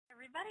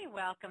everybody.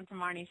 Welcome to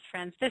Marnie's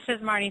Friends. This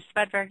is Marnie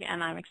Spudberg,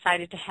 and I'm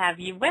excited to have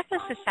you with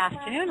us this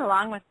afternoon,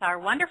 along with our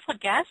wonderful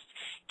guest,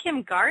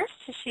 Kim Garst.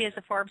 She is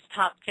a Forbes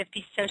Top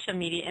 50 social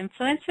media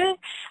influencer,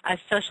 a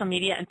social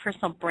media and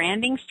personal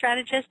branding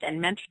strategist,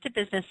 and mentor to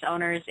business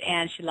owners,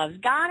 and she loves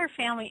God, her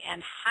family,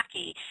 and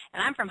hockey.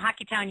 And I'm from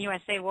Hockeytown,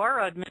 USA, War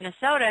Road,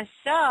 Minnesota.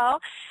 So,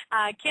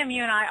 Kim,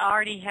 you and I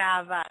already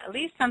have at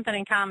least something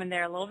in common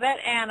there a little bit,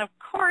 and of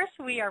course,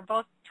 we are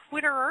both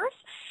Twitterers,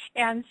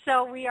 and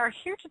so we are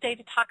here today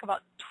to talk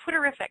about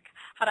Twitterific,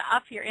 how to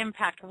up your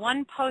impact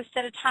one post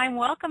at a time.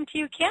 Welcome to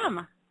you,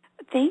 Kim.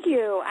 Thank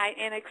you,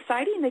 and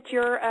exciting that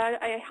you're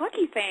a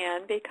hockey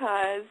fan,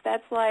 because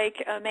that's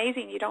like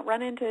amazing. You don't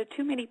run into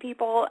too many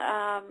people,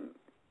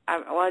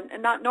 well,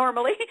 not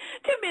normally,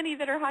 too many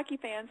that are hockey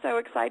fans. So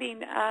exciting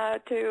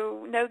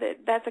to know that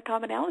that's a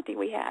commonality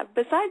we have,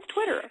 besides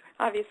Twitter,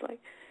 obviously.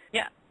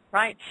 Yeah.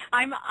 Right.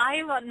 I'm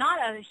not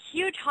a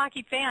huge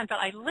hockey fan, but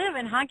I live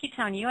in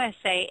Hockeytown,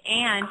 USA,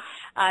 and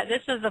this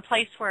is a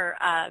place where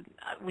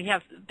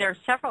there are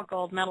several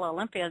gold medal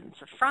Olympians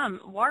from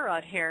War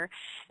Road here,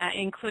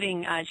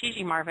 including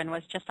Gigi Marvin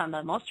was just on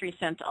the most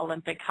recent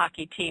Olympic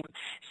hockey team.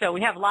 So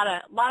we have a lot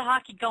of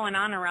hockey going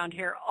on around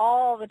here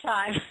all the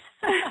time.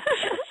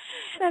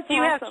 Do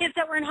you have kids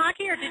that were in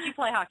hockey, or did you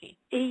play hockey?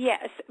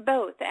 Yes,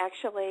 both,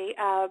 actually.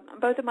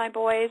 Both of my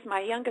boys,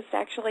 my youngest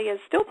actually is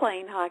still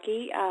playing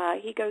hockey.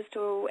 He goes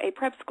to a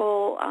prep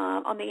school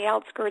on the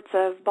outskirts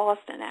of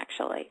Boston,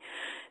 actually.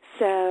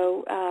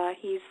 So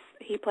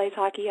he plays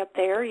hockey up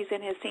there. He's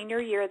in his senior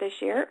year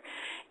this year,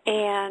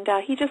 and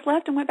he just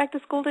left and went back to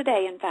school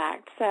today, in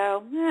fact.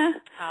 So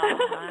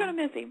I'm going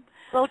to miss him.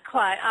 A little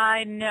quiet.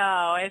 I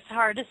know. It's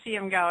hard to see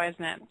him go,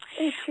 isn't it?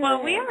 It sure well,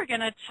 is. we are going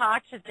to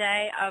talk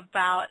today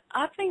about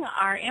upping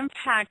our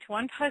impact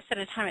one post at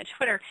a time at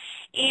Twitter.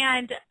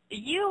 And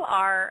you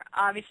are,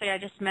 obviously, I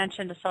just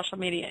mentioned a social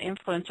media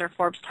influencer,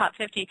 Forbes Top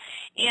 50,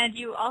 and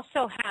you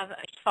also have a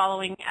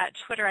following at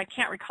Twitter. I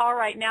can't recall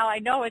right now. I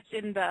know it's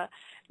in the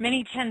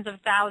many tens of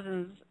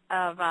thousands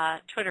of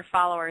Twitter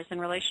followers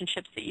and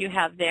relationships that you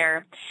have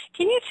there.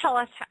 Can you tell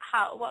us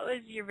what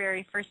was your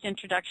very first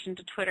introduction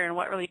to Twitter and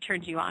what really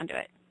turned you onto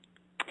it?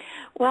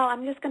 Well,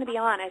 I'm just going to be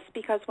honest,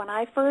 because when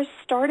I first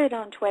started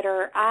on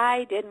Twitter,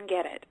 I didn't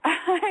get it.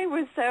 I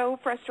was so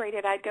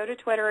frustrated. I'd go to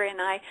Twitter and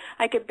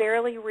I could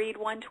barely read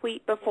one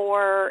tweet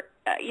before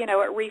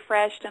it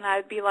refreshed, and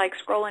I'd be like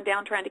scrolling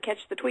down trying to catch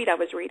the tweet I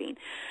was reading.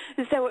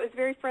 So it was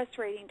very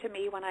frustrating to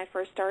me when I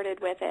first started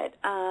with it.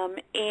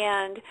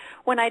 And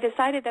when I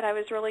decided that I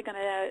was really going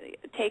to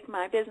take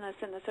my business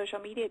in the social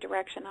media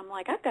direction, I'm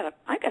like, I got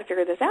to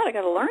figure this out. I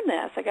got to learn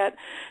this.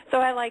 So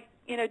I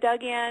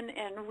dug in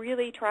and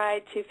really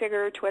tried to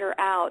figure Twitter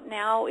out.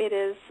 Now it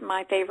is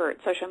my favorite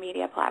social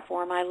media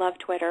platform. I love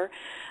Twitter.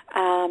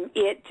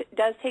 It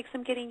does take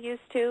some getting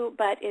used to,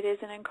 but it is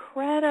an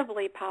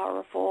incredibly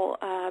powerful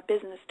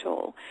business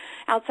tool.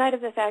 Outside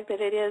of the fact that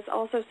it is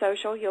also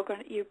social,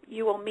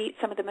 you will meet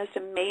some of the most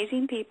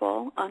amazing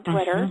people on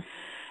Twitter.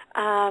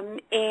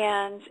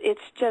 And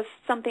it's just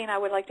something I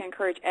would like to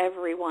encourage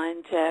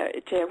everyone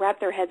to wrap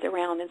their heads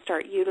around and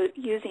start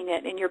using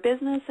it in your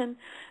business and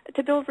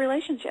to build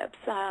relationships,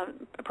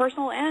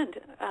 personal and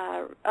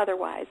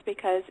otherwise,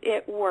 because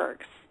it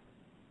works.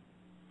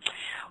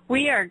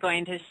 We are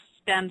going to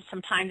spend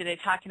some time today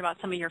talking about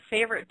some of your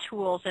favorite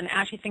tools and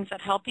actually things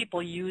that help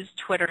people use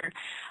Twitter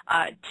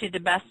to the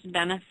best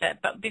benefit.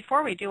 But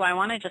before we do, I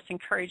want to just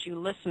encourage you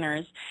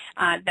listeners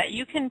that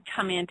you can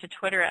come into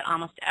Twitter at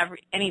almost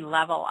any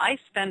level. I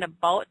spend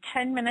about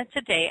 10 minutes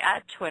a day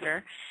at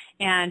Twitter,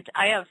 and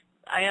I have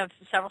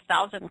several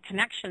thousand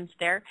connections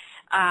there,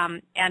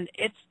 and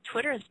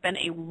Twitter has been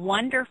a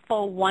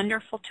wonderful,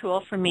 wonderful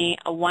tool for me,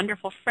 a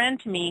wonderful friend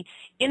to me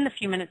in the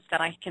few minutes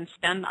that I can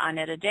spend on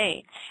it a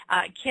day.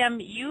 Kim,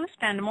 you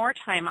spend more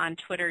time on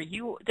Twitter.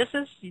 This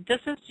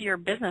is your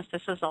business.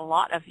 This is a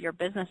lot of your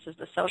business is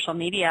the social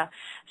media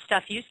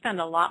stuff. You spend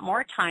a lot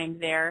more time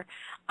there,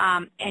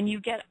 and you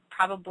get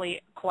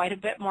probably quite a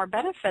bit more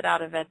benefit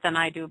out of it than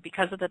I do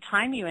because of the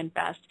time you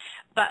invest.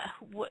 But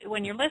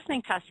when you're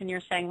listening to us and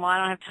you're saying, well, I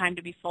don't have time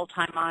to be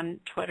full-time on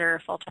Twitter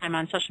or full-time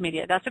on social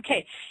media, that's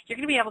okay. You're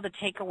going to be able to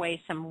take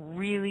away some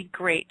really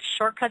great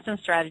shortcuts and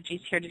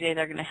strategies here today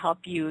that are going to help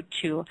you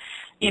to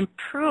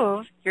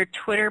improve your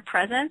Twitter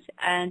presence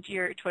and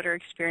your Twitter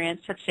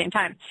experience at the same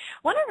time.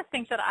 One of the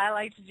things that I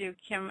like to do,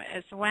 Kim,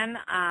 is when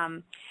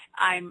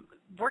I'm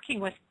working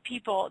with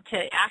people to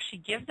actually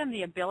give them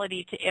the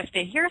ability to, if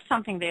they hear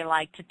something they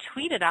like, to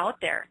tweet it out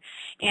there.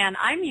 And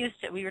I'm used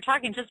to, we were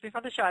talking just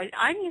before the show,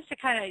 I'm used to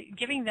kind of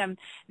giving them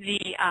the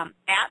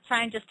 @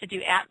 sign just to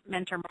do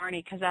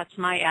 @MentorMarnie, because that's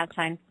my @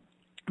 sign.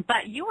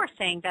 But you were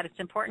saying that it's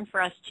important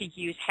for us to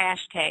use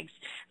hashtags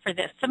for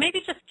this. So maybe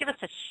just give us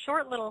a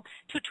short little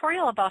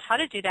tutorial about how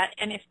to do that.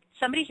 And if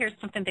somebody hears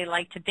something they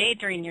like today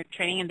during your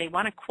training and they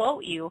want to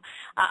quote you,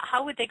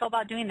 how would they go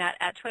about doing that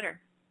at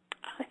Twitter?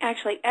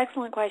 Actually,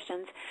 excellent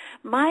questions.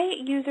 My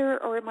user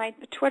or my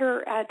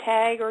Twitter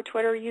tag or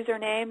Twitter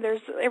username,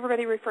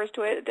 everybody refers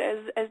to it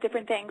as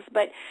different things.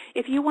 But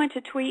if you want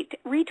to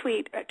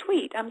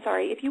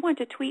if you want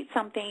to tweet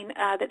something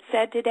that's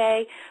said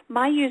today,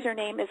 my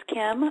username is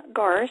Kim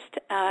Garst,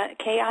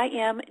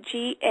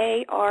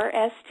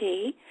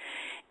 KIMGARST.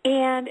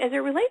 And as it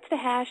relates to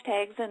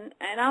hashtags, and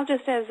I'll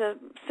just as a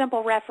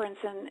simple reference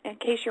in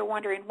case you're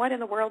wondering what in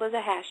the world is a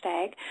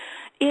hashtag,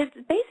 it's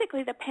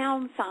basically the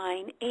pound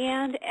sign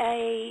and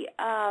a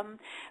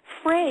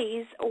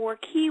phrase or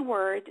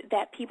keyword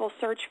that people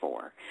search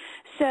for.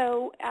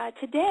 So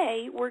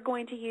today we're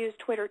going to use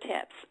Twitter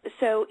tips.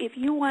 So if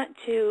you want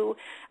to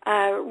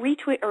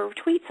retweet or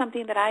tweet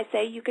something that I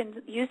say, you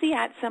can use the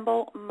 @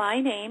 symbol,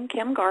 my name,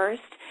 Kim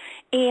Garst,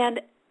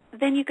 and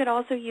then you could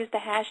also use the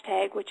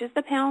hashtag, which is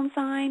the pound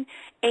sign,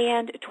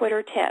 and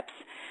Twitter tips.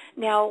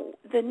 Now,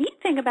 the neat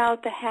thing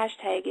about the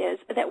hashtag is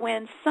that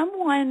when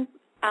someone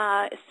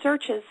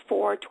searches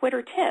for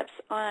Twitter tips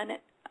on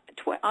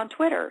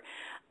Twitter,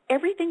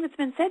 everything that's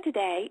been said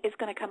today is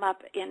going to come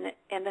up in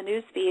the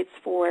news feeds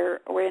or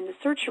in the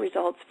search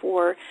results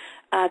for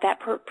that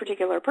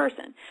particular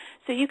person.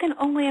 So you can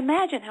only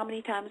imagine how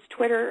many times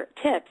Twitter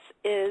tips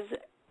is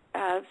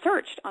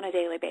searched on a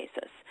daily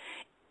basis.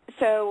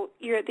 So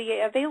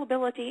the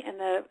availability and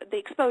the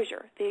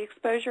exposure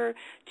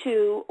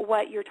to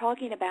what you're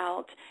talking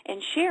about and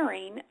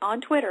sharing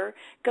on Twitter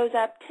goes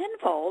up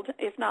tenfold,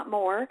 if not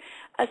more,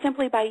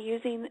 simply by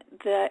using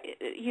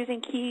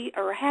key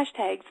or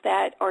hashtags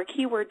that are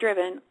keyword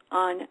driven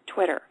on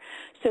Twitter.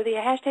 So the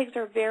hashtags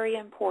are very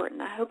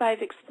important. I hope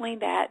I've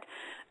explained that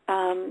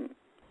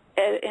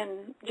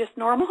in just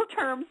normal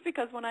terms,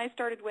 because when I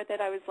started with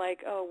it, I was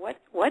like, oh,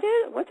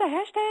 what's a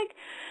hashtag?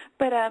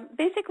 But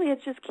basically,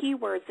 it's just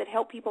keywords that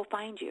help people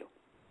find you.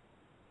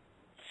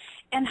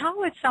 And how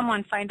would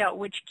someone find out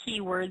which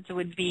keywords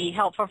would be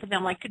helpful for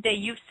them? Like today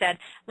you said,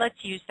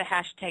 let's use the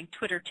hashtag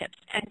Twitter tips.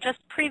 And just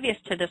previous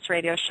to this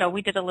radio show,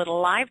 we did a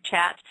little live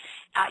chat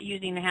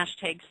using the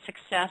hashtag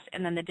success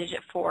and then the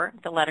digit 4,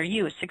 the letter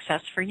U,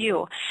 success for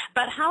you.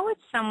 But how would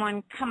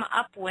someone come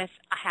up with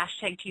a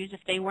hashtag to use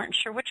if they weren't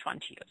sure which one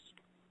to use?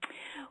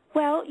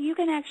 Well, you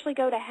can actually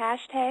go to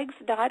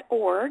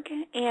hashtags.org,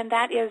 and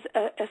that is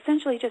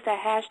essentially just a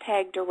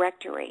hashtag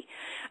directory.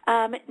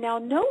 Now,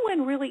 no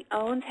one really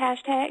owns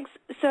hashtags,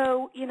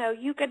 so,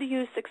 you could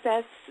use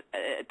success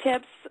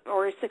tips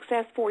or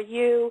success for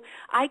you.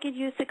 I could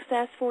use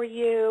success for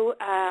you.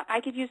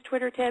 I could use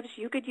Twitter tips.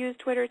 You could use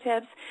Twitter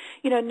tips.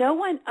 No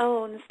one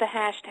owns the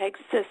hashtag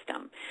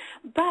system.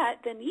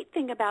 But the neat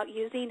thing about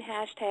using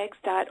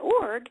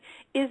hashtags.org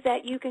is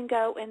that you can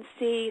go and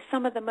see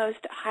some of the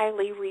most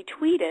highly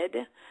retweeted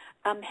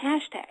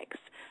hashtags.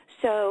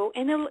 So,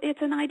 and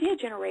it's an idea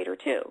generator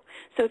too.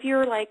 So if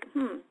you're like,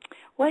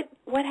 what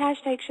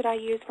hashtag should I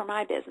use for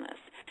my business?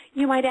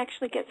 You might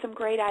actually get some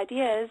great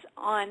ideas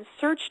on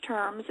search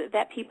terms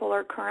that people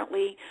are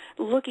currently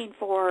looking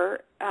for.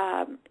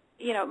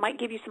 It might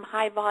give you some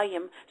high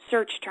volume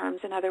search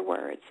terms, in other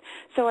words.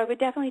 So I would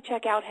definitely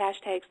check out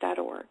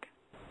hashtags.org.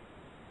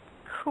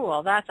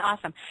 Cool. That's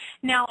awesome.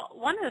 Now,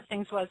 one of the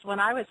things was when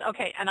I was,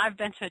 and I've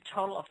been to a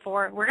total of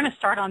 4. We're going to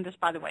start on this,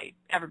 by the way,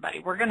 everybody.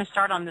 We're going to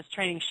start on this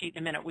training sheet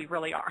in a minute. We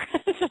really are.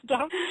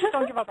 don't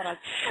give up on us.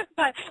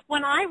 But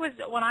when I was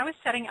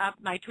setting up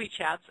my tweet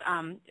chats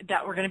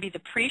that were going to be the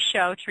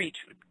pre-show tweet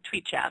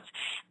chats,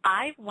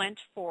 I went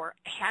for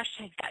a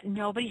hashtag that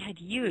nobody had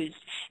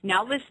used.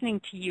 Now, listening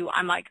to you,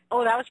 I'm like,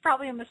 oh, that was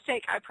probably a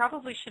mistake. I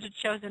probably should have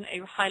chosen a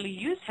highly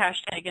used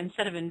hashtag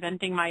instead of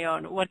inventing my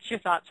own. What's your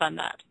thoughts on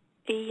that?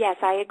 Yes,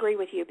 I agree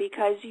with you,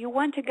 because you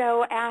want to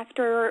go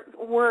after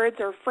words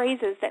or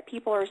phrases that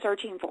people are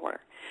searching for.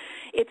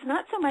 It's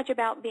not so much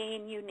about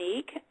being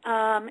unique.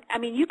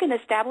 You can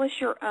establish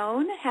your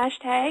own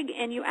hashtag,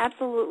 and you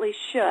absolutely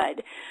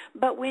should.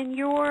 But when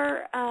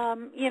you're,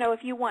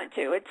 if you want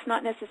to, it's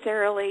not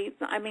necessarily,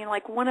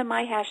 like one of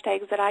my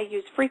hashtags that I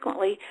use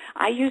frequently,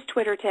 I use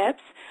Twitter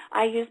tips,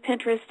 I use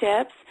Pinterest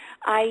tips,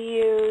 I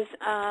use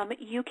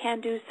You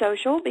Can Do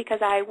Social, because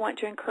I want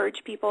to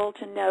encourage people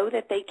to know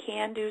that they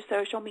can do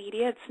social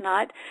media.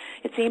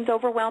 It seems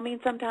overwhelming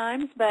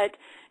sometimes, but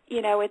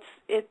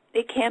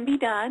it can be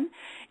done,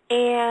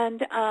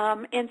 and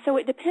so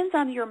it depends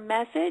on your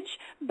message,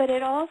 but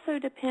it also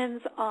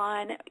depends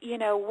on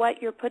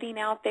what you're putting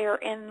out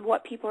there and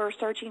what people are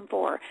searching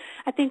for.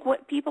 I think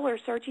what people are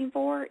searching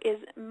for is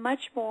much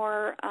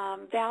more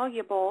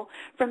valuable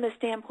from the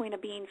standpoint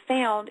of being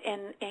found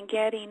and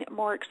getting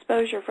more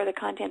exposure for the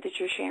content that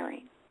you're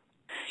sharing.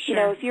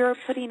 Sure. If you're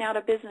putting out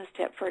a business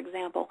tip, for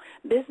example,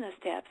 business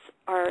tips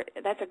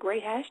that's a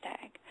great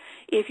hashtag.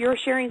 If you're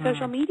sharing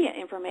social media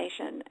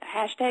information,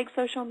 hashtag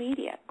social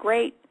media,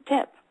 great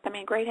tip.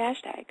 Great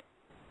hashtag.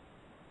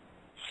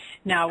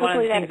 Now, one of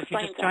Hopefully the that things, if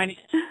you're just explains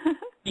joining,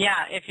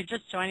 yeah, if you're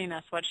just joining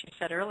us, what she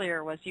said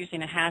earlier was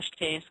using a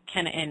hashtag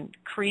can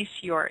increase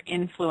your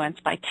influence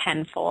by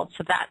tenfold.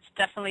 So that's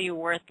definitely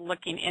worth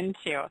looking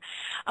into.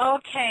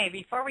 Okay,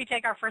 before we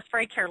take our first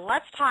break here,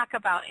 let's talk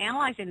about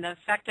analyzing the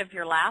effect of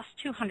your last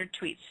 200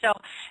 tweets. So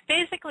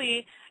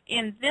basically,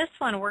 in this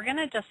one, we're going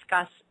to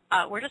discuss,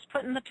 we're just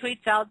putting the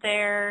tweets out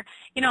there.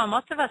 You know,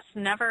 most of us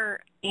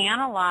never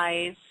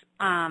analyze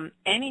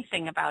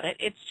anything about it.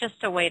 It's just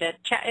a way to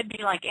chat. It'd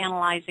be like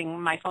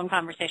analyzing my phone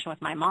conversation with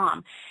my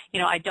mom.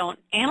 You know, I don't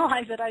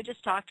analyze it. I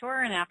just talk to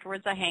her, and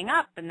afterwards I hang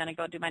up, and then I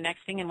go do my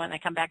next thing, and when I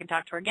come back and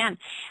talk to her again.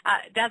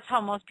 That's how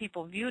most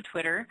people view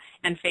Twitter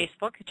and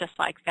Facebook, just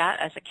like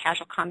that, as a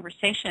casual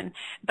conversation.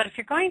 But if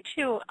you're going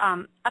to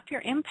up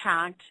your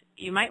impact,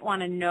 you might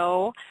want to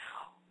know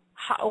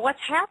what's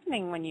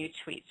happening when you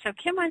tweet. So,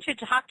 Kim, why don't you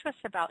talk to us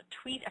about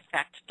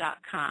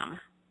tweeteffect.com?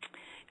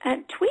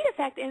 Tweet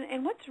Effect,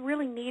 and what's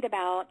really neat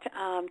about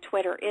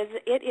Twitter is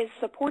it is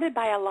supported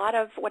by a lot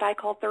of what I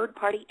call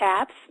third-party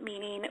apps,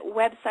 meaning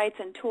websites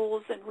and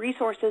tools and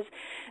resources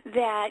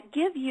that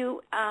give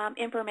you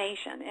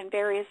information in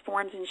various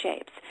forms and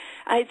shapes.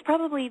 It's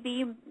probably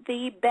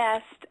the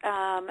best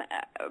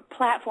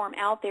platform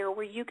out there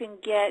where you can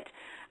get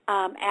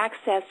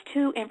access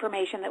to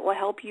information that will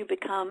help you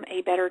become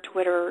a better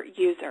Twitter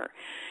user.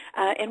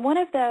 And one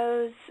of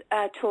those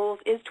tools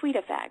is Tweet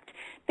Effect.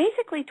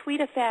 Basically,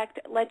 Tweet Effect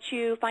lets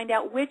you find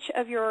out which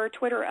of your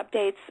Twitter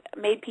updates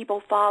made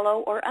people follow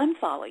or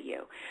unfollow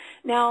you.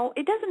 Now,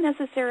 it doesn't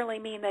necessarily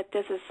mean that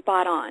this is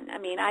spot on. I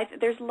mean,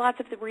 there's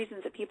lots of the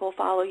reasons that people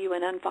follow you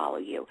and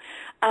unfollow you.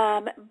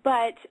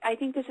 But I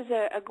think this is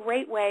a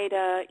great way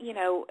to, you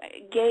know,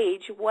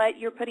 gauge what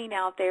you're putting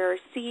out there,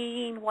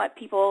 seeing what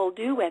people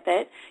do with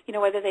it, you know,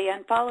 whether they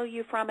unfollow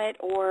you from it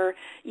or,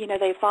 you know,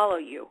 they follow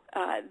you.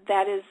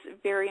 That is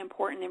very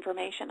important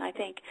information, I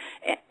think,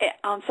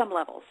 on some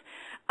levels.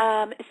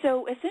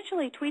 So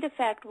essentially, Tweet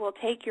Effect will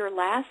take your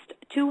last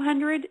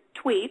 200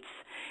 tweets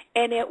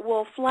and it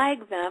will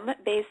flag them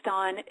based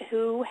on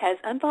who has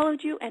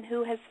unfollowed you and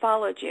who has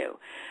followed you.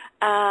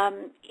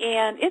 And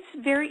it's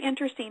very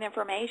interesting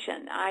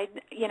information.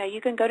 You know,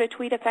 you can go to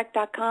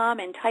tweeteffect.com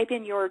and type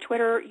in your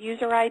Twitter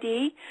user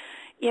ID.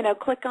 You know,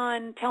 click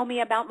on Tell Me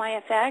About My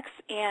Effects,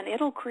 and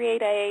it'll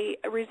create a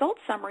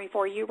results summary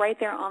for you right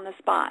there on the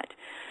spot.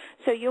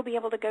 So you'll be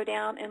able to go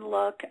down and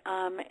look.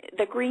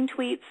 The green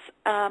tweets,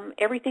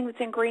 everything that's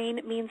in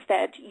green means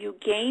that you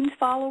gained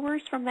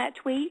followers from that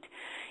tweet,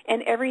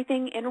 and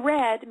everything in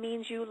red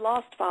means you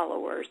lost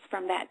followers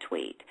from that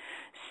tweet.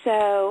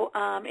 So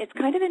it's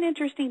kind of an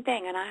interesting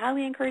thing, and I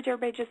highly encourage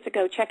everybody just to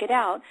go check it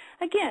out.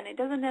 Again, it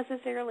doesn't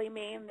necessarily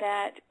mean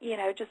that, you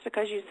know, just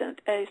because you sent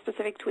a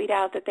specific tweet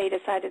out that they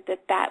decided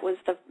that that was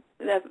the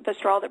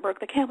straw that broke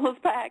the camel's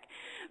back,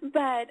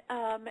 but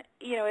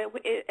you know,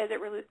 as it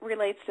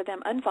relates to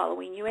them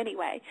unfollowing you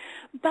anyway.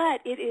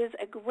 But it is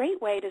a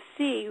great way to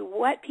see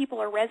what people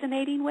are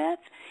resonating with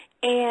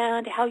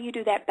and how you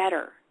do that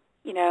better.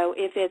 You know,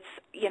 if it's,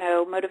 you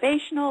know,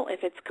 motivational,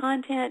 if it's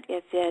content,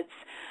 if it's,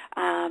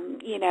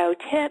 you know,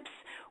 tips,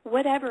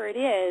 whatever it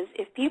is,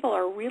 if people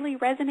are really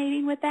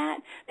resonating with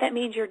that, that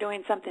means you're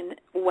doing something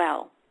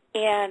well.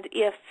 And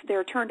if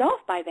they're turned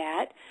off by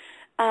that,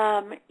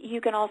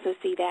 you can also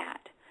see that.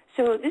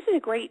 So this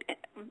is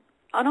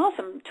an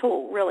awesome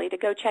tool, really, to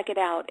go check it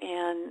out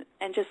and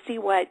just see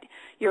what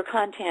your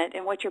content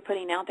and what you're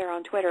putting out there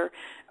on Twitter,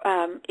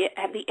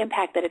 the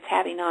impact that it's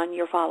having on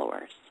your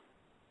followers.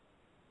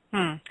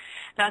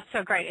 That's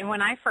so great. And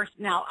when I first,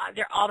 now,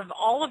 out of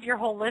all of your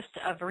whole list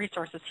of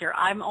resources here,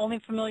 I'm only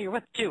familiar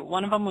with two.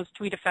 One of them was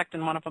Tweet Effect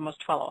and one of them was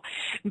Twello.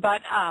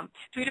 But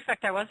Tweet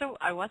Effect I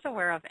was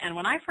aware of, and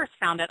when I first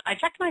found it, I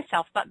checked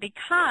myself, but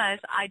because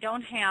I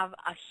don't have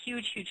a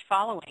huge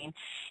following,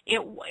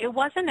 it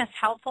wasn't as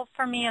helpful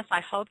for me as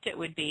I hoped it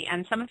would be.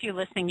 And some of you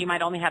listening, you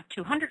might only have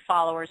 200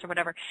 followers or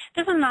whatever.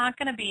 This is not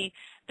going to be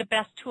the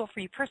best tool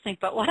for you personally,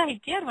 but what I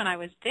did when I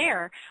was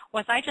there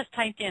was I just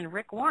typed in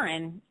Rick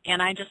Warren,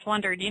 and I just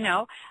wondered, you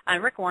know,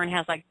 Rick Warren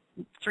has like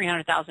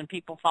 300,000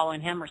 people following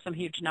him or some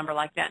huge number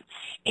like that.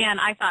 And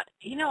I thought,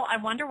 you know, I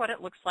wonder what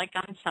it looks like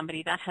on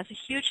somebody that has a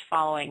huge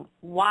following.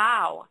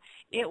 Wow.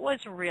 It was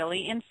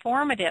really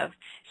informative.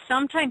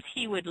 Sometimes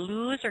he would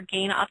lose or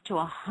gain up to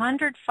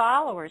 100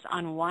 followers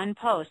on one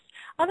post.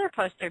 Other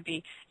posts, there'd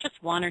be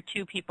just one or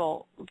two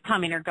people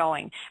coming or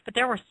going. But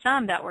there were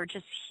some that were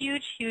just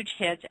huge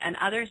hits and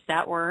others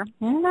that were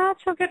not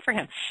so good for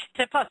him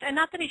to post. And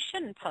not that he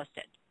shouldn't post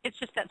it. It's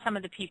just that some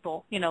of the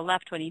people, you know,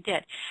 left when he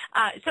did.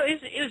 So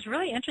it was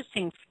really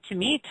interesting to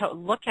me to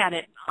look at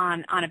it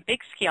on a big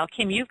scale.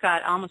 Kim, you've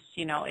got almost,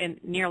 you know, in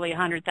nearly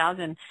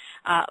 100,000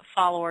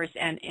 followers,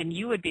 and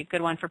you would be a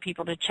good one for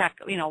people to check,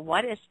 you know,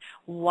 what in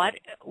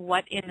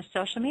the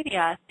social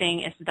media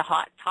thing is the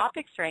hot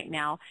topics right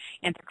now,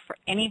 and for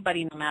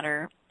anybody, no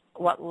matter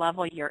what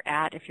level you're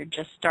at, if you're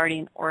just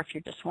starting or if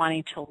you're just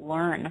wanting to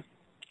learn.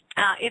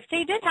 If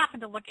they did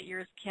happen to look at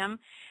yours, Kim,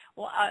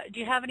 Well, do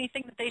you have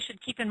anything that they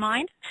should keep in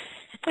mind?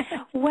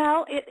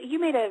 Well, you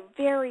made a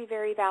very,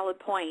 very valid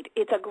point.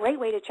 It's a great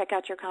way to check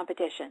out your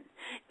competition.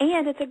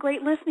 And it's a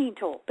great listening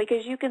tool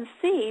because you can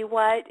see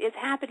what is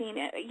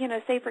happening.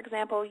 Say, for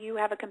example, you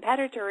have a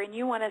competitor and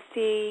you want to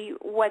see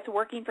what's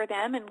working for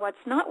them and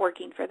what's not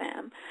working for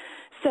them.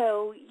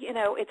 So,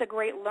 it's a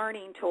great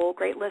learning tool,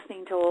 great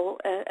listening tool,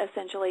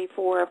 essentially,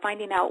 for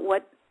finding out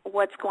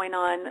what's going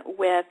on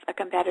with a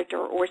competitor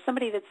or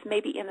somebody that's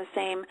maybe in the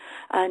same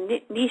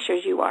niche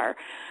as you are.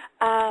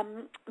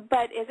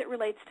 But as it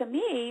relates to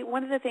me,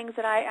 one of the things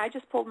that I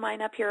just pulled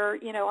mine up here,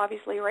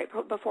 obviously right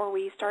before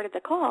we started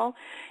the call,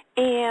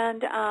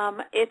 and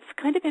it's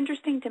kind of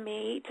interesting to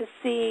me to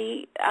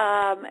see,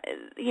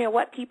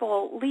 what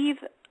people leave,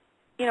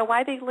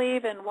 why they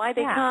leave and why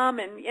they come,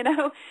 and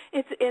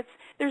it's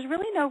there's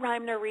really no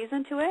rhyme, no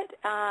reason to it.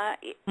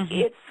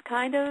 It's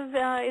kind of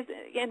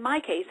in my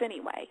case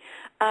anyway.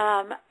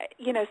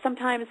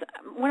 Sometimes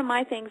one of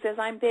my things is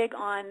I'm big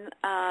on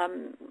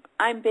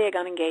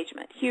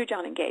engagement, huge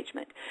on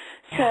engagement.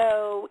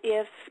 So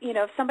if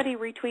somebody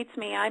retweets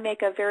me, I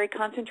make a very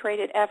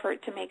concentrated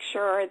effort to make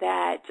sure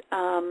that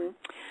I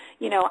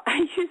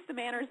use the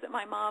manners that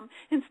my mom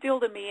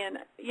instilled in me and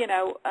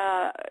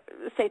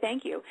say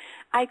thank you.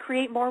 I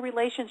create more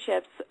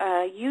relationships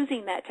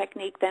using that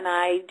technique than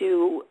I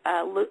do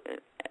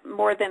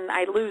more than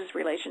I lose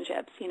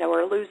relationships,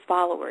 or lose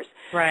followers.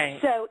 Right.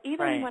 So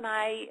even when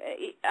I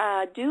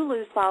do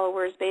lose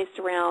followers based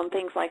around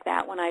things like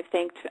that, when I've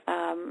thanked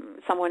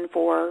someone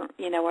for,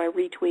 a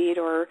retweet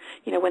or,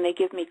 when they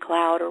give me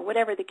clout or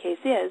whatever the case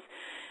is,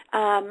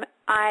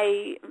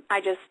 I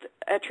just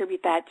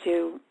attribute that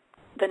to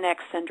the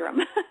next syndrome.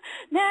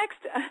 Next,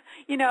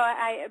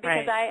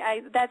 because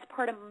that's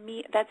part of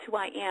me. That's who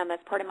I am.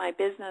 That's part of my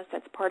business.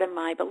 That's part of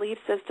my belief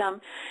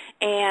system.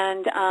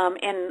 And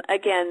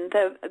again,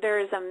 there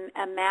is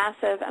a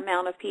massive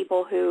amount of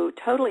people who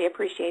totally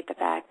appreciate the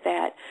fact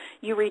that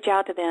you reach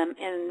out to them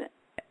and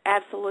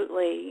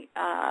absolutely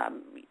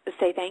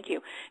say thank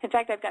you. In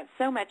fact, I've got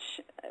so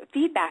much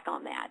feedback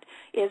on that.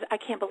 I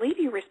can't believe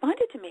you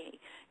responded to me.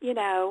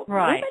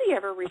 Nobody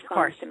ever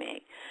responds to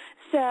me.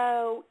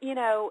 So,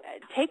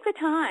 take the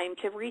time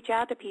to reach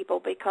out to people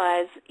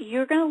because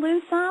you're going to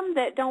lose some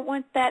that don't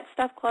want that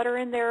stuff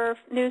cluttering their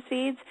news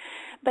feeds,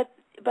 but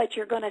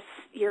you're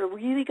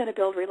really going to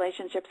build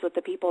relationships with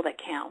the people that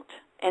count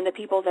and the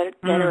people that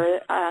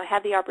are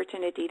have the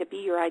opportunity to be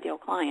your ideal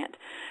client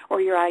or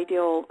your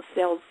ideal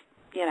sales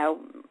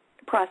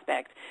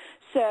prospect.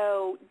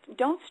 So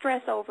don't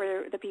stress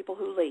over the people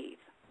who leave.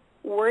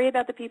 Worry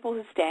about the people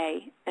who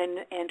stay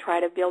and try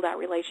to build out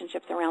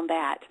relationships around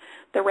that.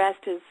 The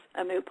rest is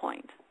a moot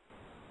point.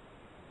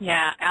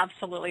 Yeah,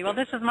 absolutely. Well,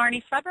 this is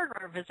Marnie Swedberg.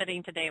 We're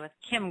visiting today with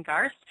Kim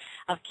Garst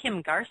of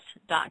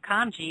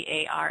kimgarst.com,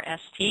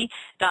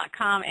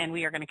 GARST.com, and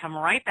we are going to come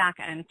right back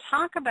and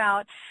talk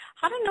about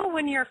how to know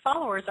when your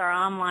followers are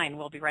online.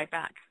 We'll be right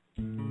back.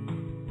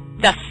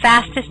 The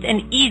fastest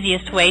and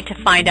easiest way to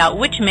find out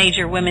which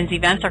major women's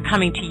events are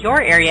coming to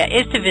your area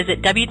is to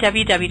visit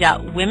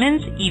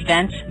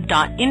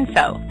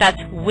www.womensevents.info. That's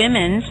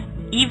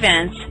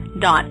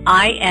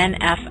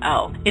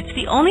womensevents.info. It's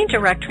the only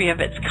directory of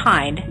its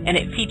kind, and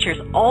it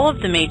features all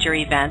of the major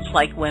events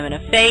like Women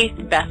of Faith,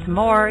 Beth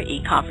Moore,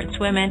 E-Conference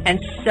Women,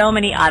 and so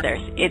many others.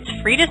 It's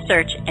free to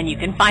search, and you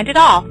can find it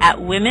all at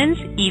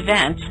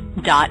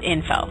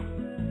womensevents.info.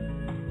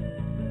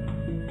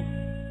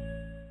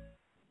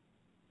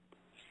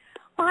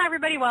 Well, hi,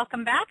 everybody.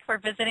 Welcome back. We're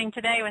visiting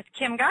today with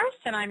Kim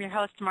Garst, and I'm your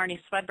host, Marnie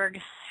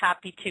Swedberg.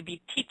 Happy to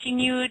be teaching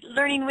you,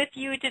 learning with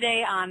you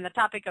today on the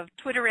topic of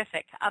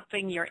Twitterific,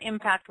 upping your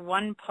impact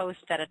one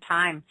post at a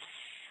time.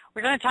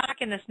 We're going to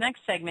talk in this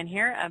next segment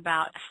here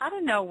about how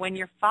to know when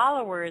your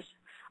followers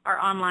are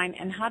online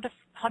and how to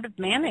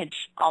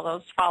manage all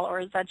those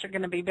followers that you're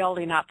going to be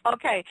building up.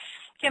 Okay,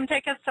 Kim,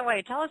 take us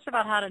away. Tell us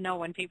about how to know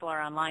when people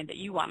are online that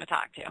you want to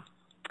talk to.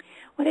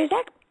 Well, there's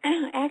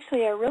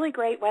actually a really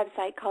great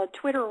website called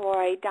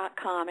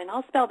twitteroid.com, and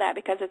I'll spell that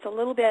because it's a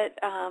little bit,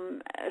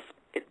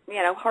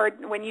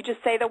 hard. When you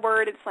just say the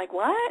word, it's like,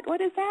 what?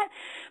 What is that?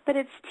 But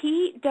it's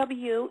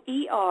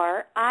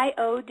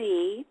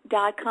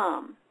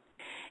TWERIOD.com.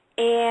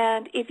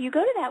 And if you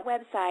go to that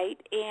website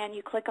and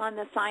you click on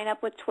the sign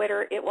up with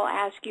Twitter, it will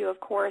ask you,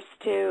 of course,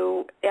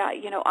 to,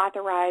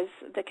 authorize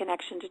the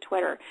connection to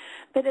Twitter.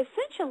 But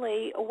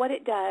essentially what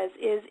it does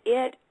is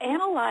it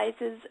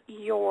analyzes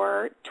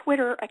your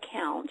Twitter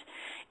account,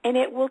 and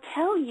it will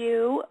tell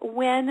you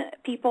when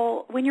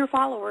your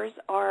followers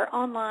are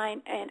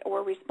online and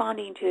or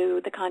responding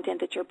to the content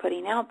that you're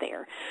putting out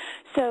there.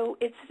 So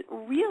it's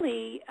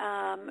really,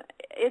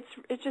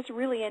 it's just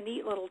really a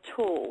neat little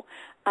tool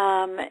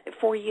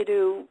for you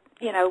to,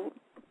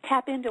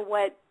 tap into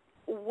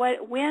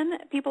when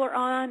people are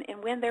on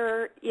and when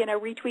they're,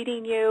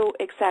 retweeting you,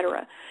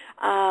 etc.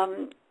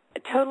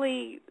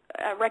 Totally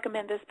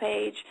recommend this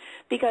page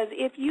because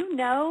if you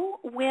know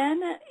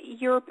when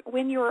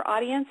your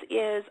audience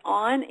is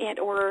on and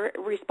or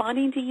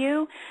responding to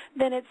you,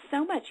 then it's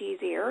so much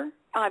easier,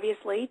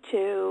 obviously,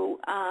 to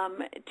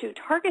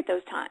target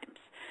those times.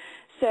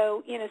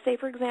 So, say,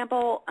 for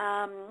example,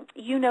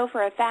 you know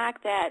for a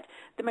fact that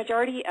the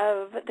majority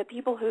of the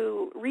people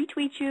who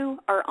retweet you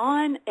are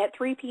on at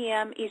 3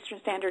 p.m. Eastern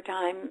Standard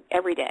Time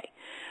every day.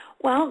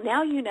 Well,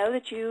 now you know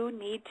that you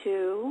need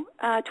to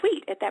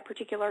tweet at that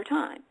particular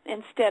time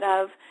instead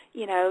of,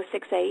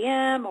 6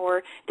 a.m. or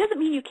it doesn't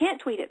mean you can't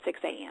tweet at 6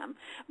 a.m.,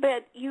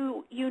 but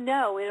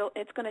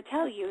it's going to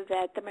tell you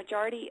that the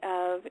majority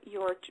of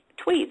your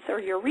tweets or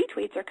your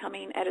retweets are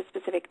coming at a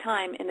specific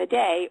time in the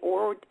day,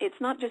 or it's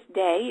not just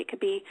day. It could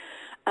be,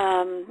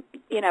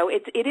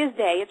 it is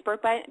day. It's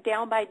broken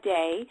down by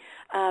day,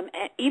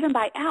 even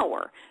by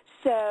hour.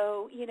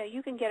 So,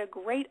 you can get a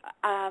great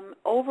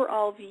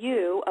overall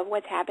view of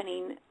what's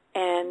happening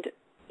and,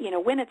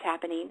 when it's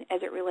happening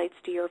as it relates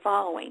to your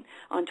following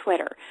on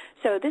Twitter.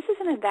 So this is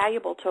an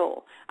invaluable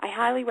tool. I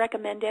highly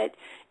recommend it.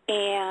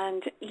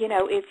 And,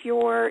 if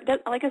you're,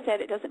 like I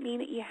said, it doesn't mean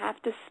that you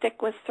have to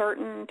stick with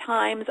certain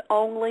times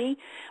only.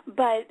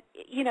 But,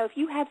 if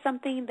you have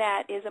something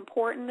that is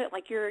important,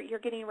 like you're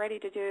getting ready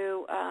to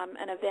do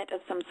an event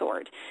of some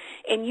sort,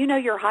 and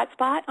your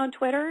hotspot on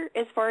Twitter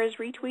as far as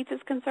retweets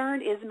is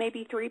concerned is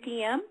maybe 3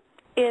 p.m.,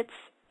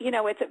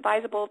 it's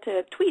advisable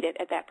to tweet it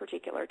at that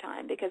particular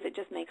time because it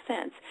just makes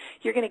sense.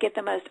 You're going to get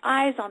the most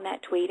eyes on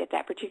that tweet at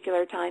that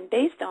particular time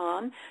based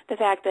on the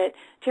fact that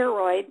Twitter,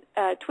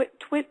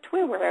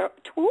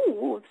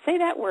 say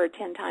that word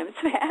 10 times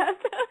fast.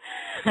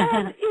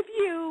 If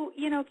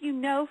you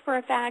know for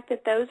a fact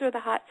that those are the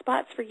hot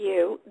spots for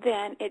you,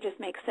 then it just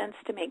makes sense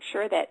to make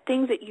sure that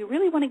things that you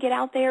really want to get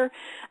out there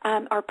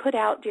are put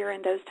out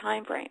during those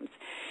time frames.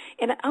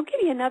 And I'll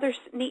give you another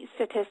neat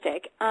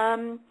statistic.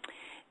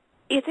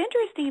 It's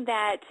interesting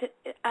that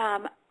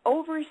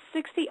over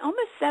 60,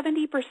 almost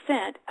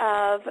 70%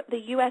 of the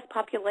U.S.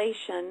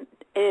 population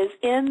is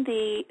in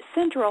the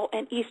Central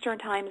and Eastern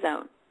time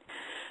zone.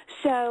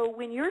 So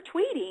when you're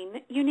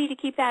tweeting, you need to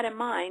keep that in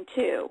mind,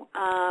 too.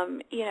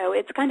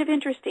 It's kind of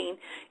interesting.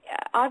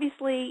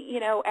 Obviously,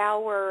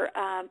 our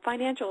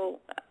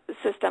financial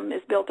system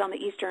is built on the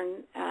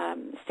Eastern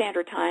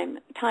Standard Time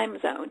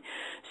zone.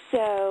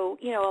 So,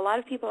 a lot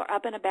of people are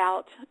up and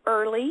about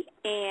early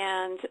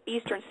and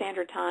Eastern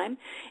Standard Time,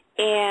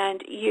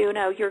 and you're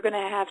going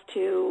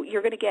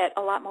to get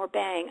a lot more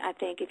bang, I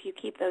think, if you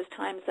keep those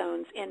time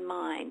zones in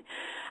mind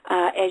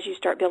as you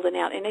start building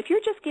out. And if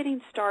you're just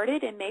getting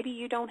started and maybe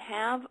you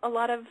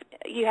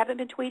haven't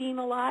been tweeting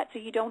a lot, so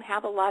you don't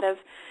have a lot of,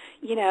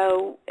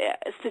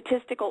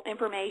 statistical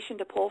information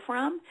to pull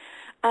from,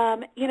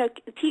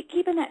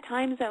 keeping that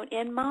time zone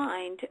in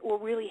mind will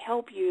really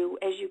help you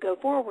as you go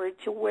forward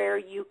to where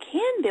you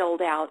can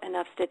build out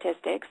enough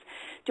statistics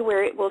to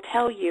where it will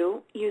tell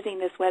you using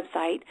this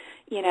website,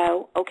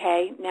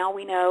 okay, now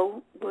we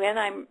know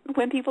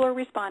when people are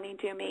responding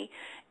to me,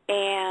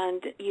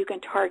 and you can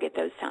target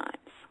those times.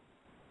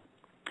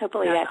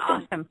 Hopefully that's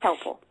awesome.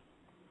 Helpful.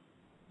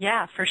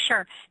 Yeah, for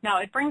sure. Now,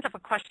 it brings up a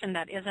question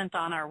that isn't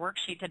on our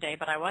worksheet today,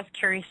 but I was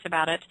curious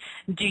about it.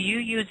 Do you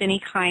use any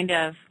kind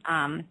of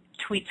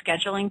tweet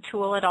scheduling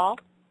tool at all?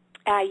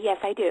 Yes,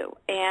 I do,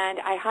 and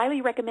I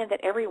highly recommend that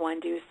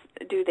everyone do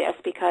this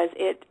because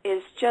it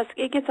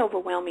gets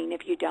overwhelming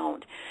if you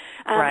don't.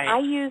 Right, I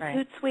use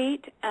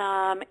Hootsuite.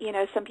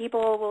 Some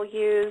people will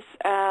use.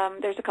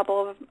 There's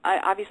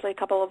obviously a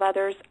couple of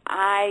others.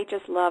 I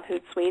just love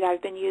Hootsuite.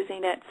 I've been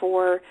using it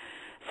for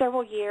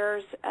several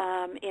years.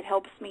 It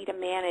helps me to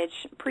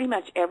manage pretty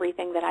much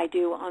everything that I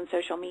do on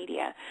social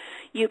media.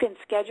 You can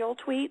schedule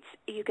tweets.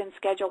 You can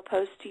schedule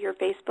posts to your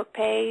Facebook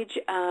page,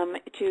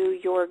 to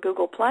your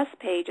Google Plus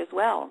page as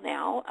well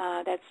now.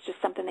 That's just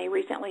something they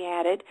recently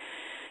added.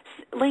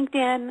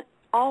 LinkedIn,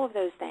 all of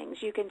those things.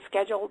 You can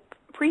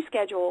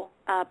pre-schedule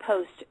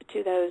posts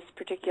to those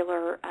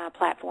particular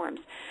platforms.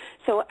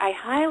 So I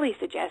highly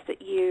suggest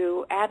that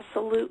you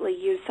absolutely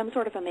use some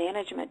sort of a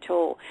management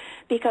tool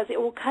because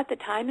it will cut the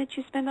time that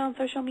you spend on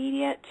social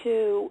media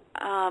to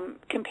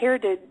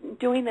compared to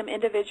doing them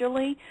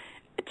individually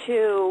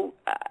to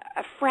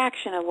a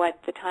fraction of what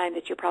the time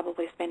that you're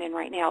probably spending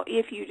right now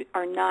if you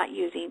are not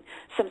using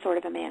some sort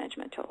of a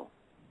management tool.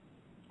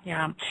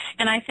 Yeah,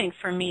 and I think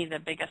for me the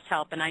biggest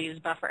help, and I use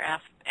Buffer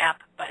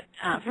app, but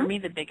for me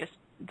the biggest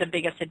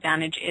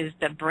advantage is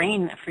the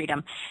brain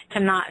freedom to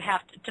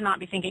not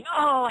be thinking,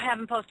 oh, I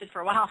haven't posted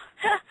for a while.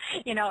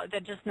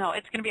 That just know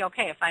it's going to be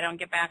okay if I don't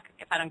get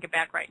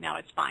back right now.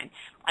 It's fine.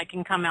 I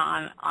can come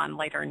on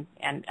later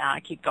and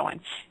keep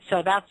going.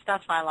 So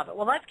that's why I love it.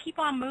 Well, let's keep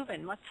on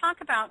moving. Let's talk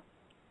about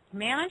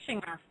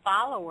managing our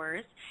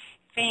followers,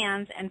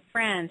 fans, and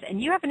friends.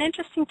 And you have an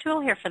interesting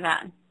tool here for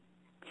that.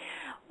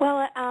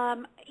 Well,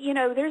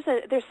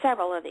 there's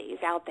several of these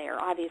out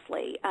there.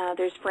 Obviously,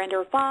 there's Friend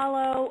or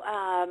Follow.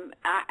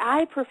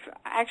 I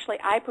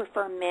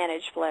prefer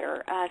Manage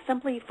Flitter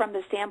simply from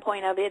the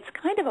standpoint of it's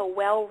kind of a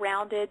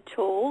well-rounded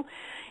tool.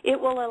 It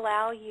will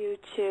allow you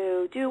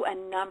to do a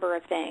number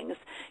of things.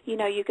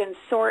 You can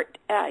sort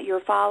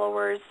your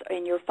followers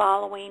and your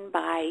following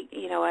by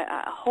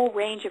a whole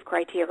range of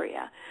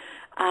criteria.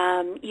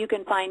 You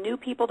can find new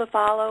people to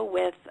follow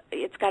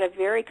it's got a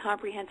very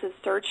comprehensive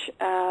search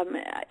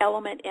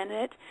element in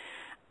it.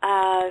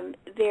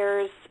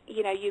 There's,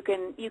 you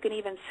can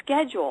even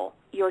schedule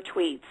your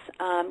tweets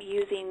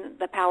using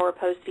the Power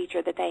Post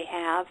feature that they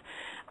have.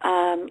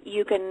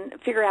 You can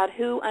figure out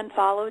who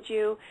unfollowed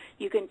you.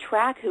 You can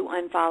track who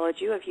unfollowed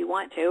you if you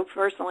want to.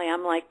 Personally,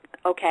 I'm like,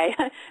 okay,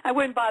 I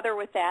wouldn't bother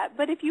with that.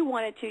 But if you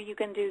wanted to, you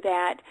can do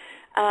that.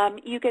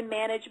 You can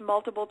manage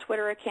multiple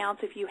Twitter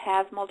accounts if you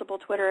have multiple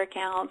Twitter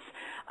accounts.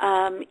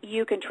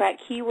 You can track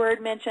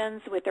keyword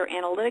mentions with their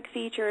analytic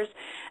features.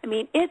 I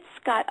mean, it's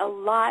got a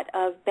lot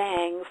of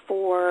bang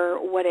for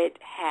what it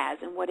has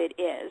and what it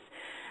is.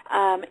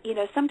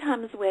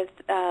 Sometimes with,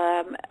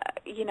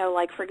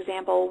 like, for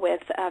example,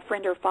 with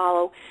friend or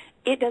follow,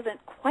 it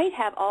doesn't quite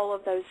have all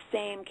of those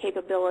same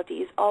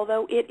capabilities,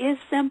 although it is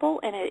simple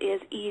and it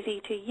is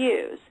easy to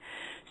use.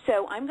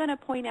 So I'm going to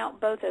point out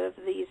both of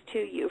these to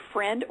you,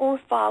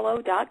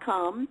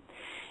 friendorfollow.com,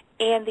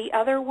 and the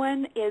other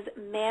one is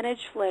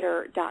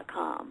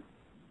manageflitter.com.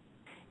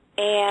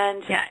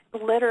 And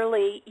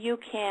literally you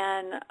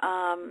can,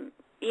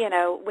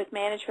 with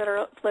Manage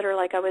Flitter,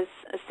 like I was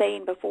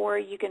saying before,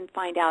 you can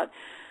find out,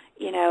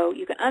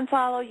 you can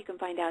unfollow, you can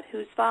find out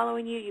who's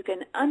following you, you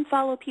can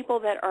unfollow people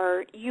that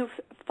you've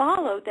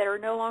followed that are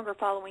no longer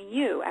following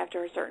you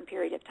after a certain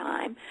period of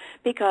time,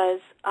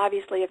 because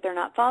obviously if they're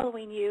not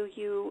following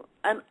you,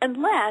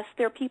 unless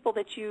they're people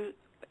that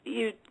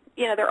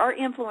there are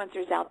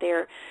influencers out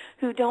there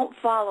who don't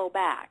follow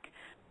back.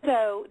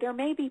 So there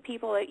may be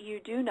people that you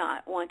do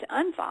not want to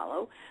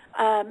unfollow,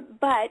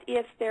 but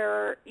if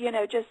they're,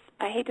 just,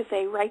 I hate to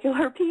say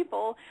regular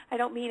people, I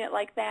don't mean it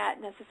like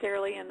that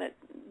necessarily, and that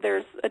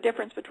there's a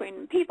difference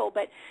between people,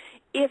 but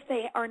if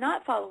they are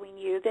not following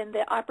you, then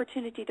the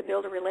opportunity to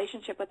build a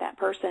relationship with that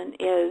person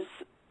is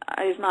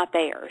not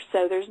there.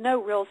 So there's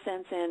no real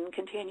sense in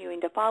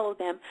continuing to follow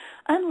them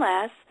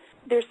unless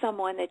there's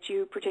someone that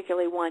you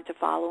particularly want to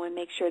follow and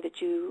make sure that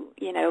you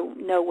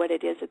know what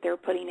it is that they're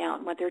putting out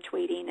and what they're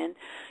tweeting, and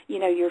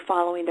you're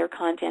following their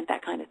content,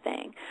 that kind of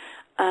thing.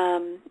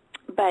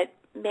 But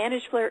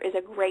Manage Flitter is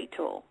a great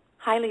tool.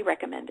 Highly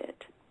recommend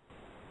it.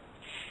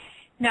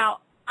 Now,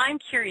 I'm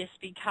curious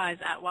because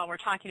while we're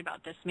talking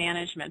about this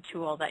management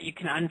tool that you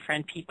can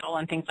unfriend people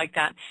and things like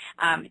that,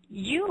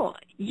 you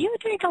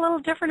take a little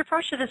different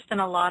approach to this than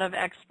a lot of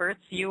experts.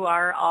 You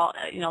are all,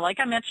 like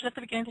I mentioned at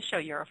the beginning of the show,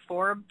 you're a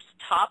Forbes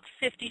top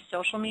 50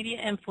 social media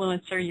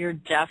influencer. You're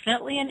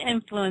definitely an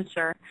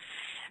influencer,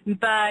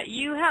 but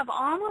you have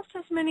almost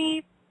as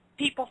many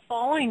people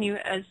following you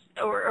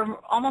or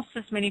almost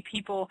as many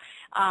people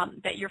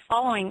that you're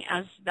following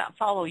as that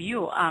follow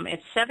you.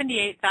 It's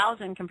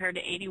 78,000 compared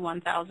to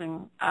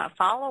 81,000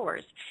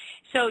 followers.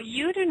 So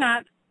you do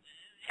not,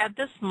 at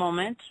this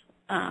moment,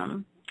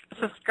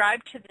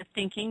 subscribe to the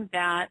thinking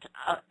that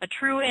a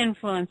true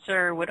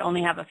influencer would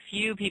only have a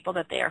few people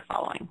that they are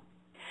following.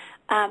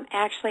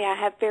 Actually, I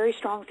have very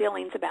strong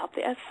feelings about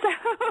this.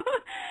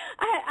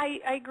 I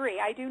agree.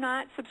 I do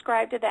not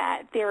subscribe to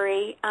that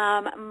theory.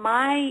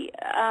 My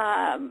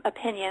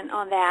opinion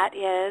on that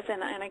is,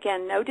 and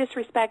again, no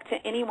disrespect to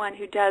anyone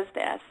who does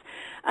this,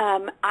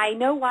 I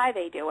know why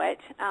they do it.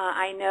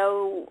 I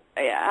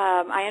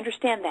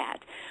understand that.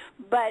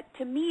 But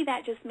to me,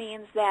 that just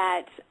means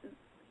that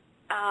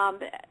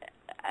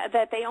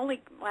that they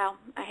only, well,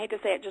 I hate to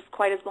say it just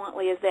quite as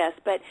bluntly as this,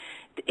 but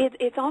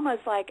it's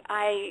almost like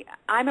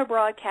I'm a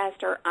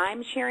broadcaster,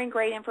 I'm sharing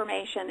great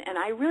information, and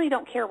I really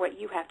don't care what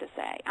you have to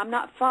say. I'm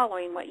not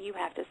following what you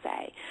have to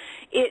say.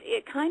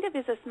 It kind of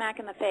is a smack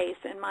in the face,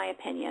 in my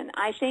opinion.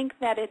 I think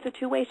that it's a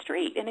two-way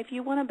street, and if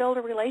you want to build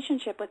a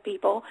relationship with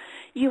people,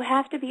 you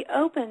have to be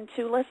open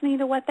to listening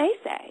to what they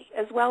say,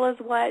 as well as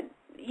what,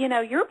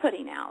 you're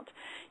putting out.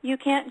 You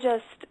can't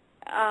just...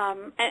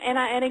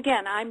 And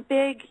again, I'm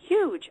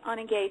huge on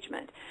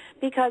engagement,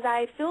 because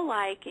I feel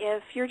like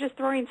if you're just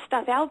throwing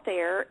stuff out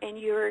there and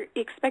you're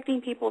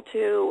expecting people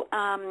to,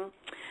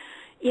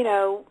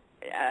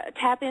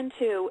 tap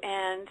into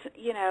and,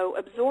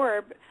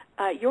 absorb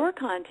your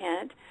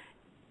content,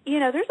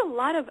 there's a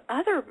lot of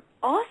other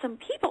awesome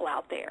people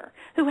out there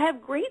who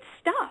have great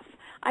stuff.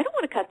 I don't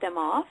want to cut them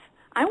off.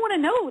 I want to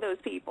know those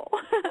people.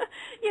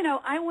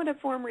 I want to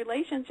form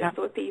relationships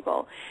with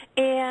people.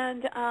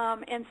 And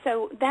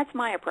so that's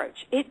my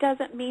approach. It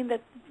doesn't mean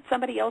that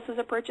somebody else's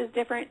approach is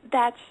different.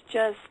 That's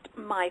just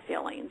my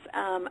feelings.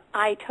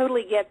 I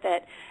totally get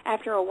that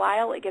after a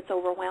while it gets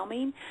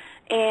overwhelming,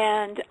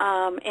 and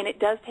it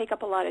does take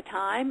up a lot of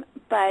time,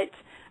 but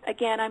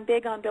again, I'm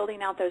big on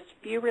building out those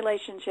few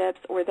relationships,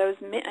 or those,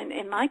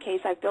 in my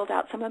case, I've built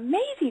out some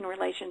amazing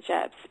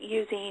relationships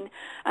using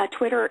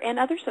Twitter and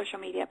other social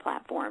media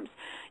platforms.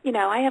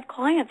 I have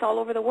clients all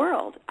over the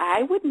world.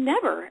 I would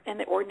never, in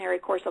the ordinary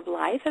course of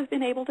life, have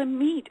been able to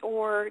meet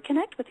or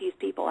connect with these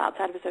people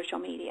outside of social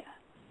media.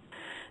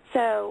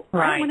 So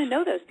I want to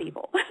know those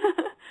people.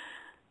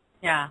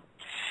 Yeah.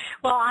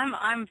 Well,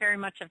 I'm very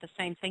much of the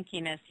same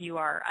thinking as you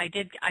are. I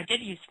did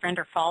use friend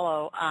or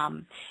follow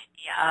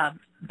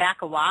back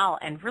a while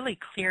and really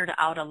cleared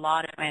out a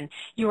lot of, and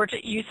you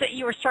said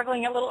you were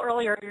struggling a little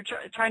earlier. You're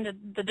trying to,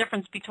 the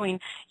difference between,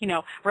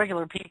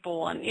 regular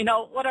people and,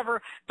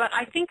 whatever. But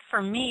I think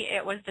for me,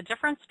 it was the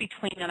difference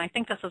between, and I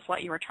think this is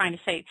what you were trying to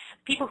say,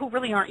 people who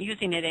really aren't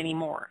using it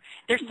anymore.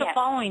 They're still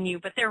following you,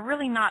 but they're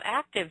really not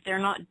active. They're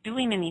not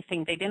doing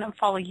anything. They didn't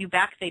follow you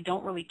back. They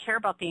don't really care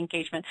about the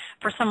engagement.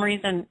 For some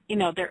reason,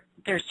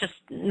 there's just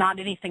not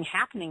anything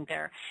happening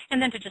there.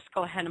 And then to just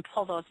go ahead and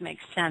pull those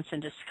makes sense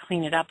and just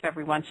clean it up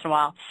every once in a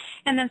while.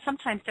 And then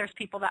sometimes there's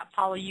people that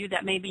follow you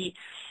that maybe,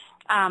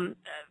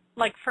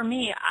 like for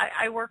me,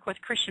 I work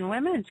with Christian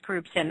women's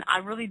groups, and I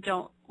really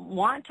don't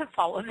want to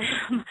follow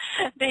them.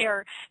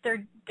 They're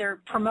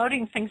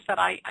promoting things that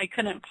I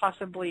couldn't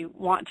possibly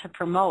want to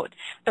promote,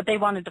 but they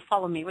wanted to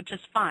follow me, which is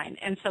fine.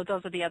 And so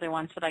those are the other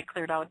ones that I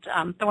cleared out,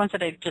 the ones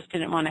that I just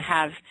didn't want to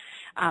have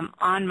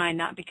on mine,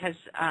 not because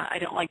I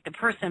don't like the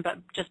person, but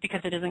just because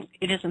it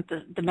isn't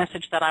the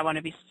message that I want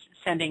to be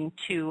sending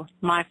to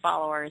my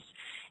followers.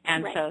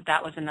 And so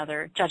that was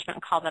another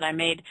judgment call that I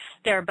made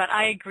there. But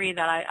I agree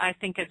that I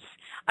think it's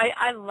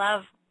I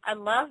love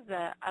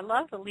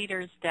the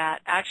leaders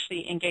that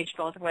actually engage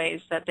both ways,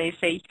 that they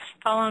say,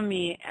 follow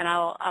me and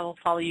I will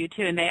follow you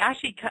too. And they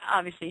actually,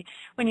 obviously,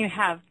 when you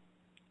have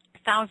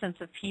thousands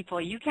of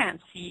people, you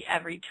can't see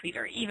every tweet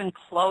or even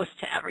close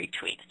to every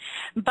tweet.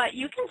 But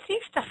you can see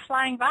stuff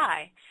flying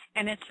by,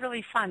 and it's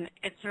really fun.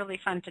 It's really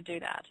fun to do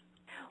that.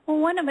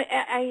 Well,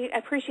 I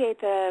appreciate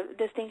the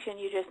distinction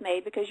you just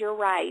made, because you're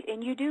right,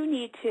 and you do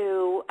need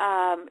to,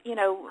 I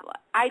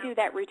do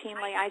that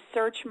routinely. I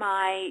search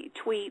my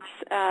tweets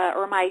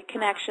or my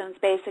connections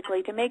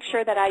basically to make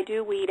sure that I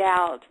do weed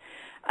out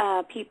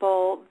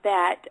people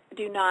that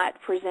do not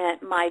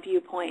present my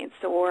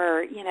viewpoints,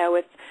 or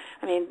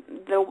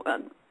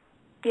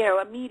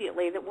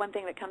immediately the one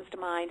thing that comes to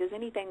mind is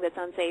anything that's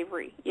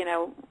unsavory.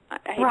 I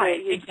hate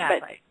to use,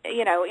 exactly. But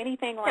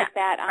anything like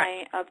that,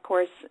 I of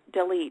course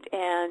delete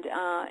and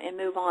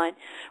move on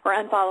or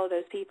unfollow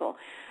those people.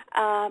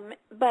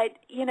 But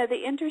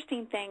the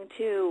interesting thing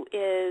too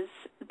is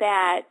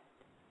that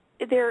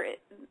there.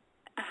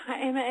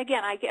 And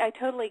again, I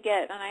totally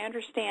get and I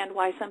understand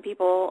why some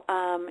people,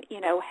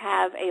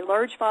 have a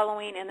large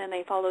following and then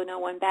they follow no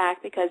one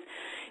back, because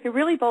it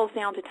really boils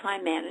down to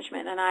time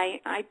management, and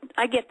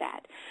I get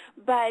that.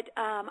 But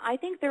I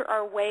think there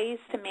are ways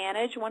to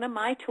manage. One of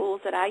my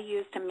tools that I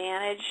use to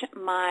manage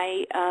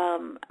my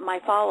my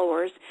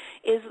followers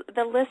is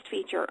the list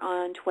feature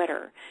on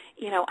Twitter.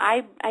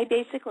 I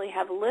basically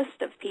have a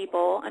list of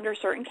people under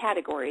certain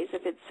categories.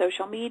 If it's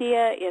social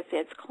media, if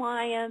it's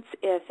clients,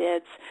 if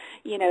it's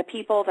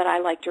people that I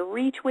like to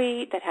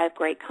retweet that have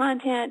great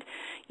content,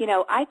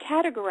 I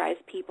categorize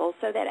people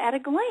so that at a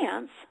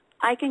glance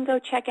I can go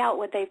check out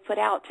what they've put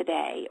out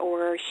today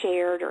or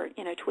shared or,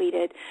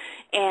 tweeted.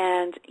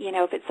 And,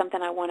 if it's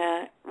something I want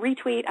to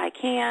retweet, I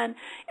can.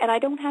 And I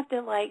don't have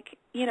to,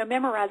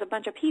 memorize a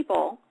bunch of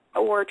people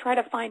or try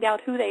to find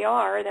out who they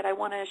are that I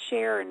want to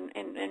share and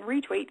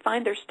retweet,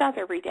 find their stuff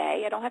every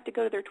day. I don't have to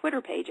go to their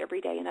Twitter page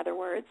every day, in other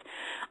words.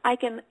 I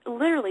can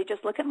literally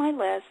just look at my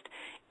list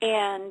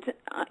and,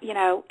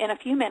 in a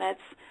few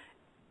minutes,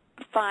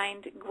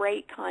 find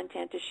great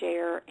content to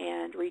share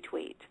and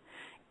retweet.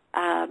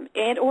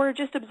 Or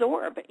just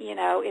absorb.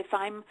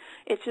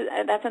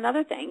 That's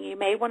another thing. You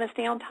may want to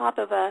stay on top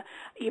of a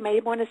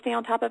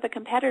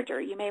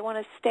competitor. You may want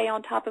to stay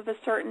on top of a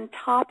certain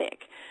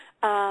topic.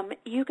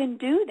 You can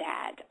do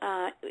that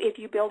if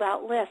you build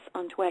out lists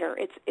on Twitter.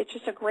 It's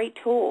just a great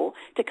tool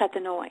to cut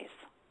the noise.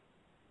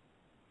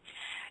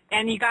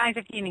 And you guys,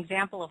 if you need an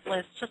example of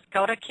lists, just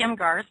go to Kim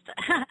Garst.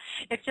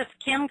 It's just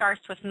Kim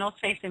Garst with no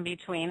space in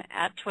between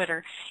at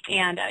Twitter.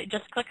 And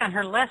just click on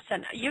her list.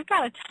 And you've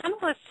got a ton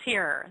of lists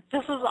here.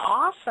 This is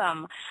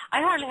awesome.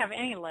 I hardly have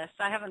any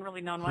lists. I haven't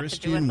really known what to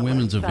do with the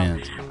women's list,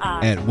 events.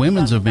 At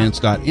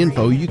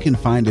womensevents.info, you can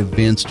find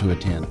events to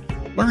attend.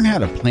 Learn how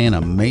to plan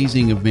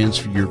amazing events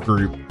for your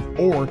group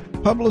or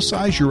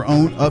publicize your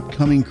own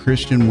upcoming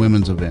Christian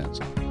women's events.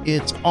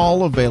 It's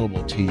all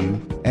available to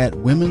you at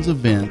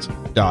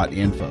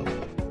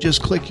womensevents.info.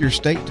 Just click your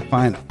state to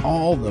find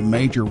all the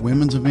major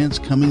women's events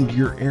coming to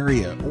your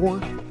area,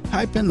 or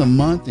type in the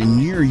month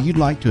and year you'd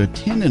like to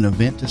attend an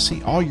event to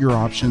see all your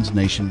options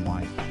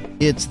nationwide.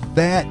 It's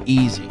that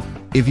easy.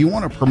 If you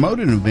want to promote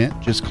an event,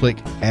 just click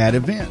Add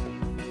Event.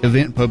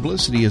 Event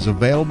publicity is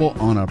available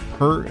on a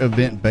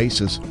per-event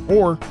basis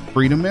or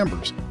free to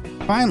members.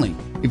 Finally,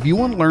 if you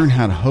want to learn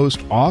how to host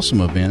awesome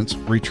events,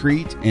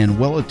 retreats, and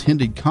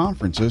well-attended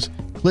conferences,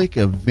 click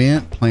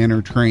Event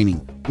Planner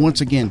Training. Once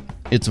again,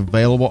 it's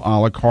available a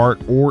la carte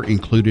or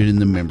included in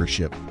the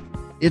membership.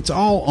 It's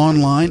all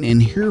online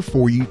and here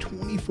for you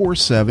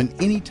 24/7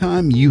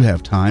 anytime you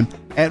have time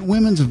at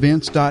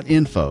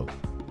womensevents.info.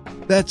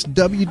 That's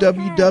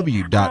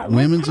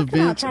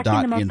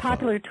www.womensevents.info. The most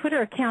popular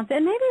Twitter accounts,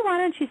 and maybe why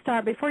don't you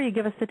start, before you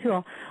give us the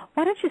tool,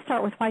 why don't you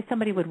start with why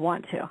somebody would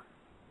want to?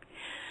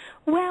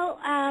 Well,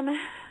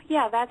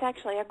 Yeah, that's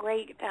actually a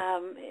great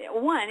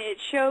one. It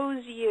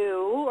shows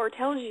you or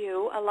tells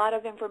you a lot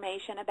of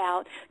information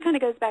about, kind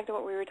of goes back to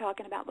what we were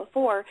talking about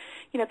before,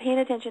 paying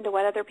attention to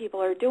what other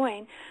people are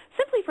doing.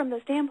 Simply from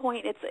the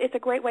standpoint, it's a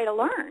great way to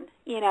learn.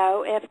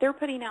 If they're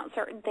putting out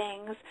certain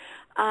things,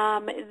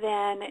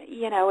 then,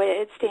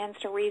 it stands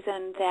to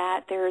reason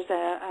that there's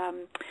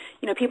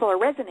people are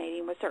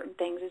resonating with certain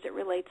things as it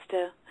relates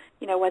to,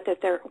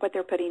 what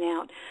they're putting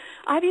out.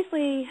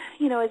 Obviously,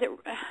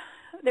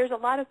 there's a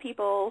lot of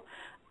people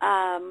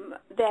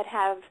that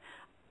have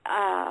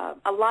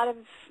a lot of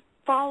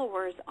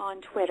followers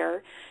on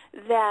Twitter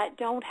that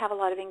don't have a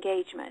lot of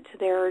engagement.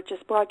 They're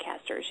just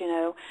broadcasters,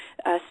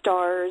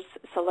 stars,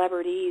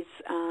 celebrities,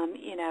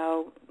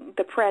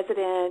 the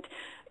president.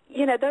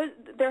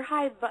 They're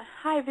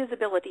high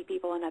visibility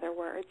people, in other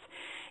words.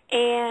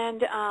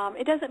 And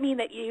it doesn't mean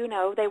that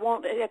they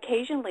won't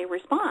occasionally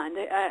respond.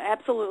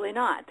 Absolutely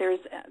not. There's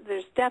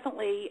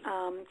definitely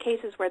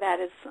cases where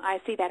I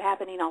see that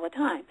happening all the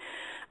time.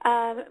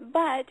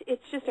 But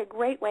it's just a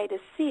great way to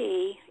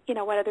see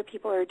what other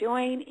people are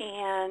doing,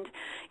 and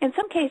in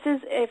some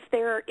cases, if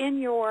they're in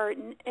your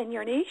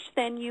niche,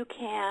 then you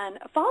can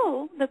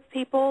follow the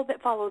people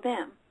that follow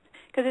them.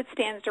 Because it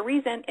stands to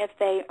reason if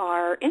they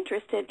are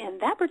interested in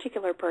that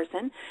particular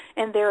person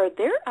and they're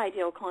their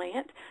ideal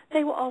client,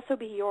 they will also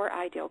be your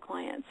ideal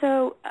client.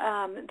 So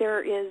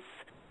there is,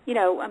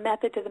 a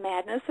method to the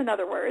madness, in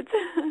other words.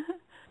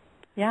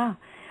 Yeah.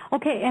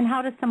 Okay, and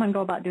how does someone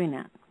go about doing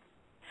that?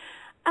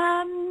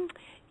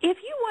 If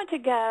you want to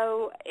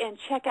go and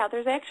check out,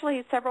 there's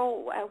actually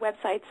several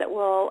websites that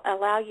will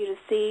allow you to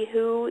see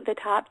who the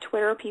top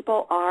Twitter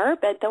people are,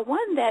 but the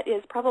one that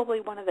is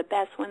probably one of the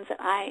best ones that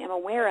I am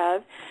aware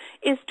of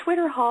is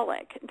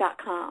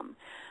Twitterholic.com.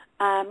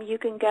 You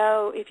can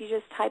go, if you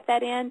just type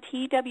that in,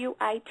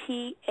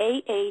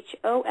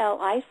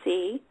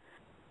 TWITAHOLIC,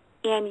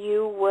 and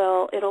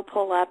it'll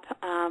pull up,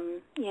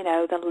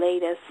 the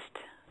latest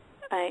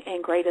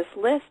and greatest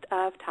list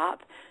of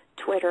top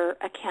Twitter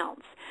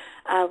accounts.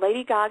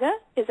 Lady Gaga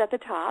is at the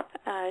top.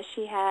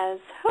 She has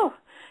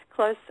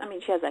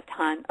she has a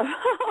ton of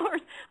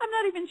followers. I'm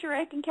not even sure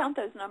I can count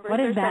those numbers. What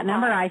is that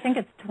number? I think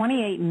it's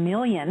 28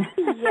 million.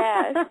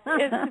 Yes,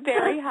 it's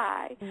very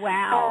high.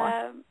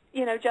 Wow.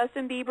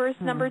 Justin Bieber's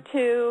number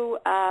 2.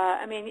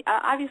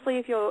 Obviously,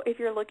 if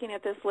you're looking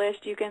at this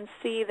list, you can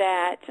see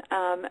that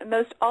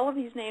most all of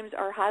these names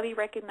are highly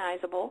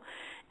recognizable,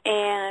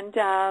 and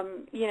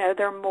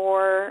they're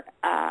more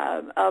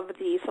of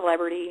the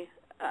celebrity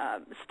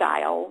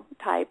style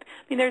type.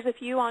 There's a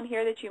few on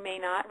here that you may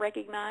not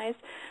recognize,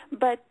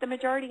 but the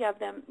majority of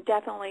them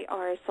definitely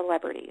are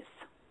celebrities.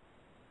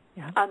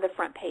 Yeah. On the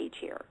front page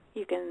here,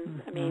 you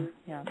can.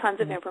 Tons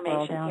of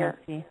information here.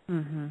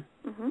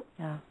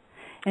 Yeah.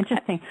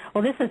 Interesting.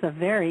 Well, this is a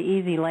very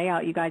easy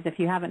layout, you guys. If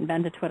you haven't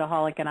been to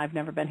Twitterholic, and I've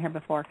never been here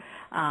before,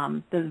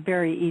 it's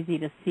very easy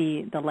to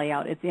see the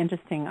layout. It's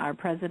interesting. Our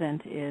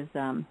president is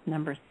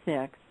number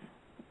 6,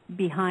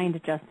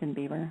 behind Justin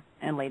Bieber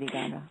and Lady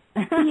Gaga.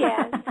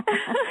 Yes.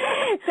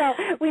 So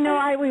we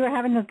were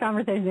having this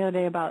conversation the other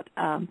day about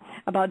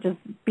just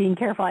being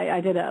careful.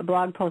 I did a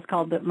blog post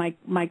called my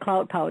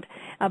clout pout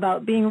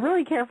about being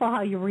really careful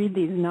how you read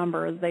these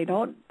numbers. They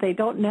don't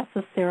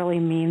necessarily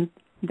mean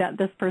that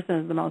this person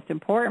is the most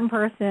important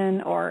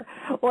person or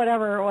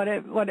whatever.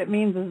 What it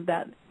means is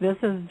that this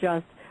is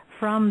just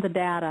from the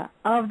data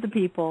of the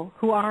people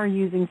who are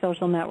using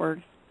social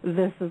networks.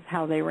 This is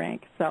how they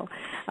rank. So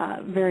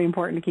very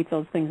important to keep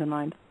those things in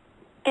mind.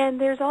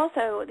 And there's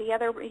also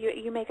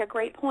you make a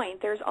great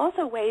point. There's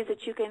also ways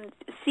that you can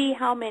see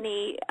how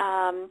many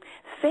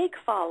fake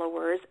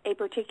followers a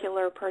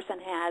particular person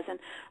has. And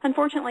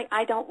unfortunately,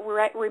 I don't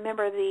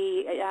remember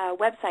the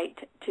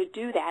website to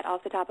do that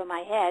off the top of my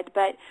head.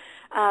 But,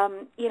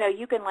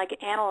 you can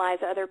analyze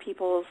other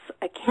people's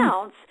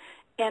accounts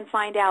and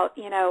find out,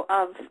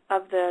 of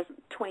the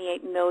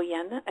 28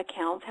 million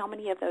accounts, how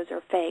many of those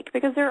are fake.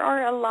 Because there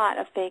are a lot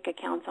of fake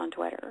accounts on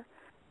Twitter.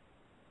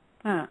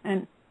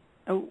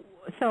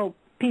 So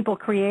people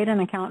create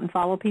an account and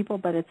follow people,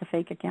 but it's a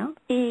fake account?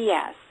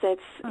 Yes.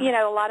 It's,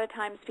 a lot of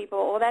times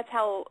people, that's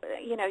how,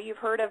 you've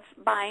heard of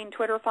buying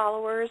Twitter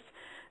followers.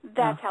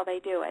 That's how they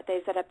do it.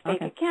 They set up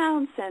fake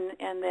accounts,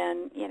 and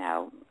then,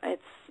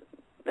 it's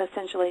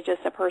essentially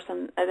just a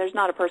person. There's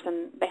not a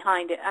person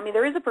behind it.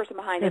 There is a person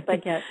behind it,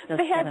 but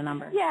they have a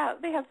number. Yeah,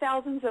 they have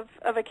thousands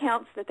of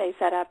accounts that they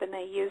set up, and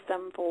they use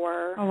them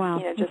for,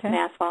 just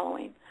mass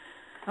following.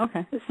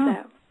 Okay.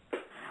 So.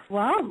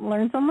 Well,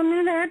 learn someone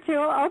new there, too.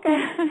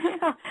 Okay.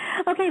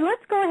 Okay,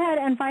 let's go ahead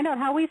and find out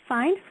how we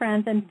find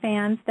friends and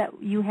fans that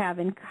you have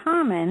in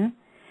common.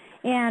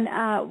 And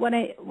what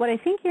I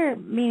think you're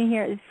meaning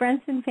here is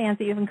friends and fans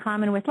that you have in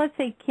common with, let's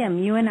say, Kim,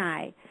 you and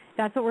I.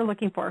 That's what we're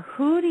looking for.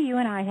 Who do you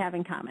and I have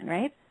in common,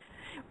 right?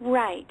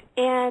 Right.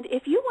 And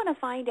if you want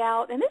to find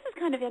out, and this is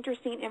kind of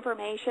interesting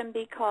information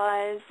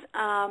because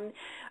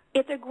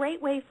It's a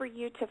great way for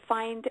you to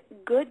find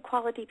good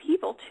quality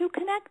people to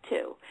connect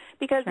to.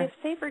 Because if,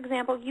 say, for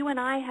example, you and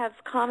I have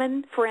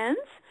common friends,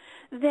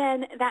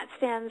 then that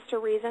stands to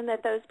reason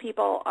that those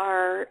people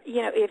are,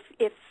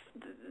 if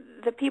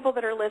the people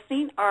that are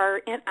listening are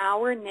in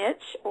our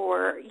niche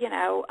or,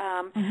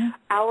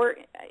 our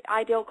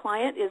ideal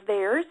client is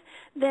theirs,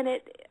 then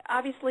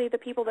obviously the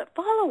people that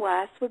follow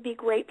us would be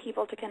great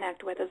people to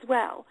connect with as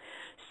well.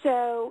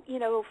 So,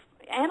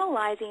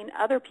 analyzing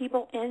other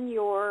people in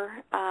your,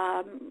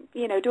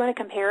 doing a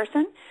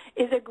comparison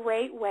is a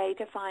great way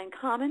to find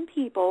common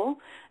people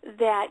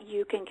that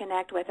you can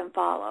connect with and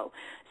follow.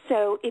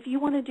 So if you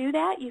want to do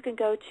that, you can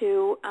go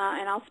to,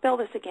 and I'll spell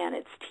this again,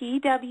 it's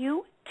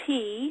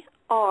TWTRFRN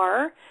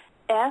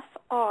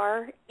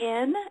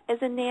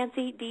as in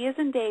Nancy, D as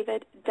in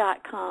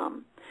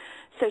David.com.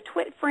 So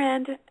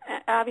TwitFriend,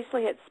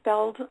 obviously it's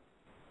spelled,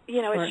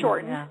 it's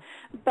shortened,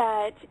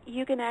 but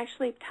you can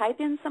actually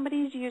type in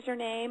somebody's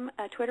username,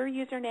 a Twitter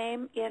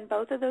username, in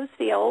both of those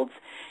fields,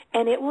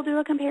 and it will do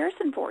a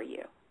comparison for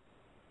you,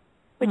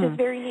 which is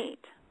very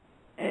neat.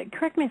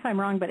 Correct me if I'm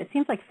wrong, but it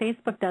seems like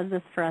Facebook does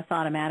this for us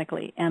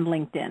automatically, and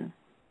LinkedIn.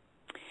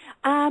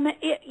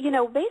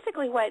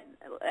 Basically what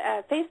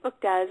Facebook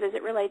does as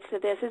it relates to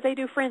this is they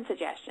do friend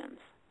suggestions,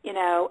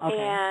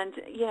 and,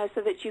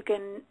 so that you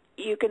can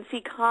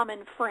see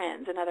common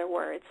friends, in other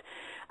words.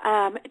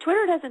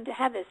 Twitter doesn't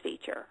have this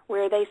feature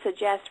where they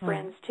suggest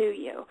friends to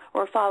you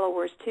or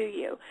followers to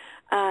you.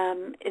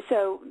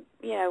 So,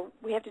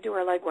 we have to do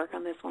our legwork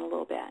on this one a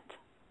little bit.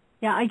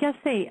 Yeah, I guess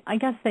they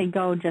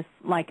go just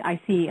like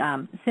I see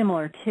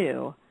similar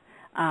to.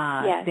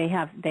 Yes.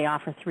 They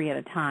offer 3 at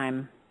a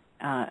time.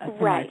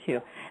 Right.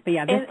 To. But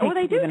yeah, this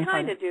they do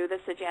kind of do the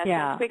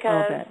suggestions because. A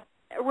little bit.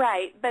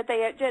 Right, but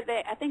they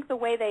I think the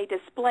way they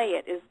display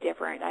it is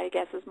different. I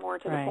guess is more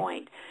to the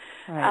point,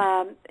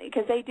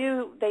 because they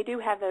do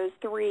have those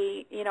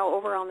 3,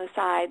 over on the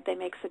side. They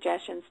make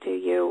suggestions to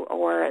you,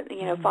 or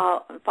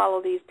follow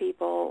these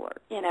people, or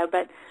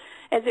but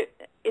as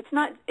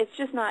it's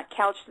just not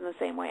couched in the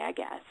same way, I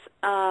guess.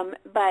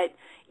 But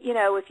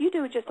if you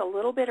do just a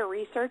little bit of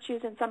research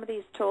using some of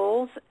these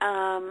tools,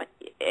 I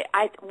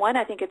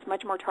think it's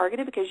much more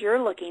targeted because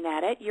you're looking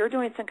at it. You're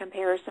doing some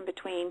comparison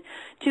between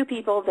 2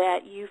 people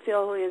that you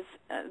feel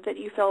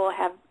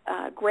have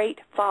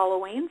great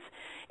followings,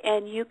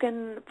 and you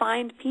can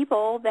find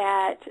people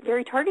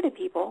very targeted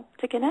people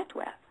to connect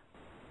with.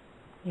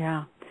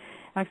 Yeah.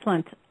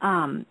 Excellent.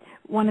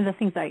 One of the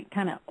things I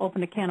kind of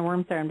opened a can of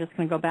worms there, I'm just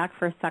going to go back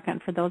for a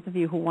second. For those of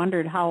you who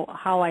wondered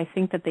how I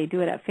think that they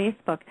do it at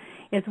Facebook,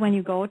 is when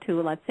you go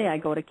to, let's say I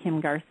go to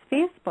Kim Garth's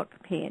Facebook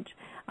page,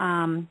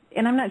 and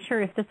I'm not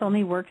sure if this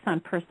only works on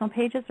personal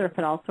pages or if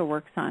it also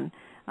works on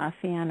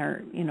fan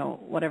or,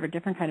 whatever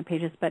different kind of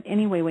pages. But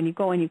anyway, when you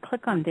go and you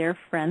click on their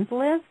friends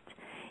list,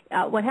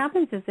 what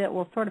happens is it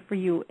will sort of for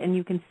you, and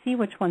you can see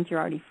which ones you're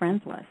already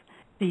friends with.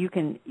 So you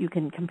can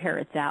compare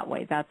it that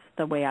way. That's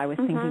the way I was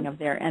thinking of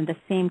there. And the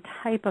same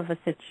type of a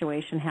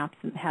situation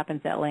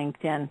happens at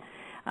LinkedIn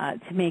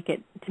to make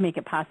it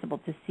possible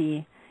to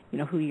see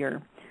who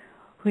you're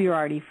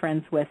already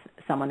friends with,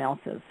 someone else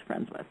is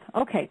friends with.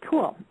 Okay,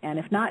 cool. And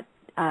if not,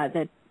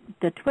 the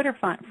Twitter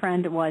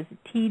friend was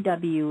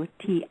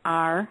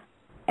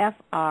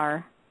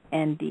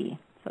TWTRFRND.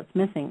 So it's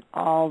missing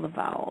all the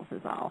vowels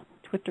is all.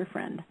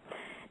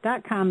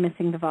 TwitterFriend.com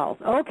missing the vowels.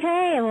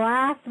 Okay,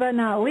 last but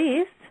not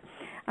least.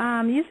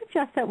 You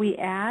suggest that we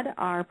add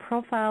our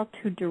profile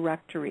to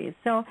directories.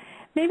 So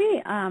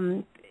maybe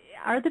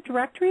are the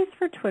directories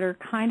for Twitter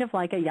kind of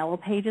like a yellow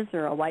pages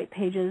or a white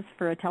pages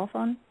for a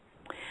telephone?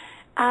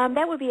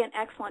 That would be an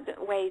excellent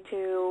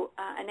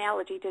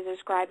analogy to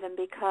describe them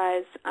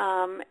because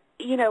when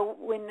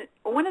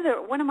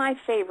one of my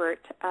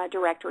favorite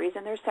directories,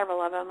 and there's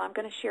several of them, I'm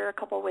going to share a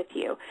couple with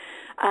you.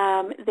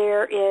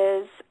 There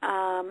is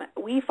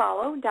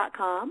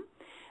wefollow.com.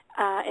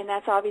 And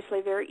that's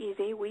obviously very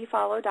easy,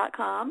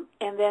 wefollow.com.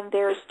 And then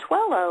there's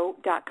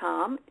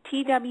Twello.com,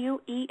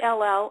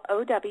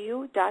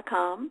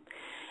 TWELLOW.com.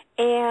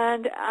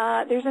 And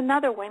there's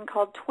another one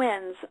called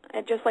Twins,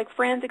 just like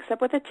friends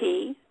except with a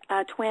T,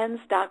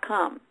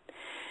 twins.com.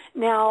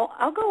 Now,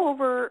 I'll go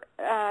over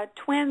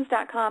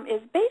twins.com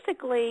is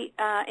basically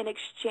an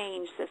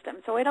exchange system.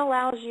 So it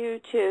allows you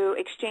to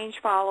exchange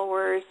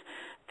followers,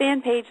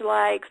 fan page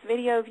likes,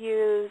 video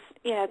views,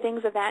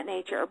 things of that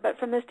nature. But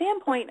from the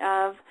standpoint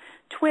of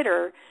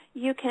Twitter,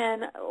 you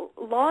can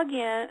log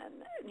in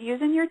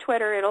using your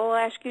Twitter. It'll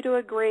ask you to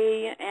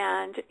agree,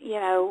 and,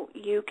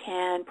 you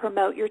can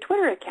promote your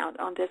Twitter account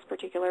on this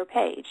particular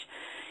page.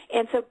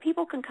 And so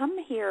people can come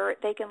here,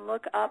 they can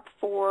look up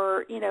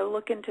for,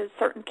 look into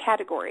certain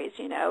categories,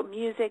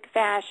 music,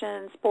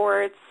 fashion,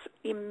 sports,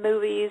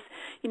 movies.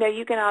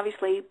 You can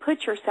obviously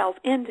put yourself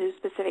into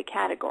specific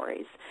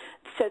categories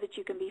so that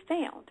you can be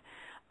found.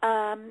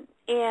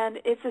 And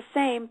it's the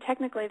same,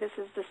 technically this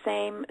is the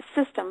same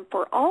system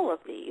for all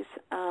of these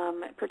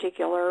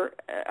particular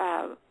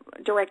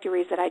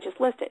directories that I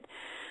just listed.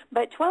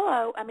 But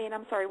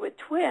with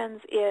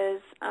Twins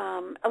is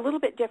a little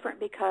bit different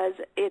because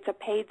it's a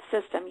paid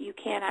system. You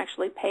can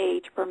actually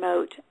pay to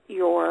promote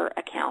your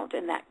account,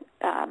 and that,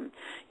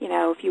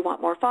 if you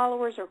want more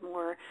followers or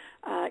more,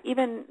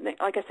 even,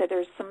 like I said,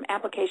 there's some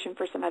application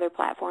for some other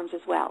platforms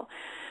as well.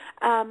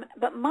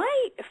 But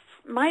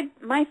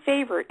my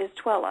favorite is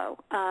Twillo.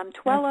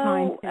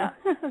 Twillo, that's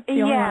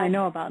the only one I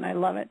know about, and I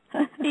love it.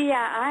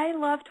 Yeah, I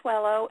love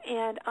Twillo,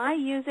 and I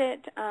use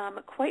it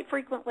quite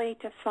frequently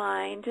to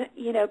find,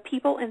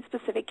 people in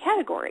specific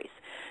categories.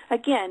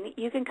 Again,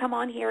 you can come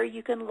on here,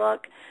 you can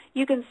look,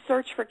 you can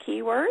search for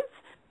keywords.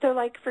 So,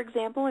 like, for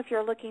example, if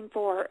you're looking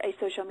for a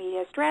social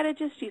media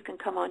strategist, you can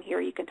come on here,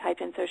 you can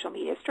type in social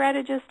media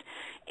strategist,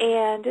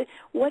 and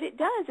what it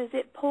does is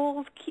it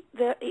pulls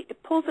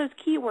those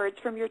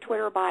keywords from your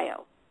Twitter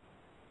bio.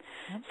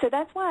 So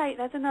that's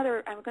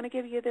another, I'm going to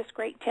give you this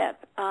great tip.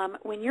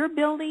 When you're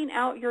building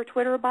out your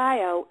Twitter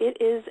bio,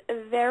 it is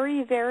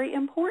very, very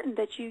important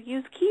that you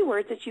use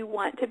keywords that you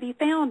want to be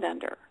found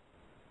under.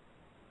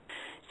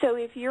 So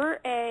if you're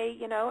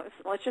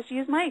let's just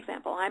use my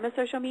example. I'm a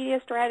social media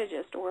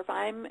strategist, or if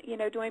I'm,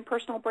 doing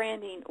personal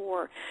branding,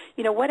 or,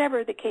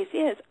 whatever the case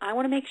is, I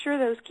want to make sure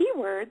those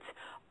keywords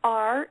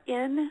are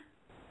in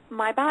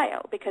my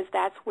bio, because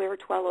that's where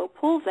Twillo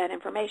pulls that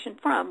information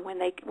from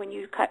when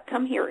you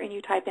come here and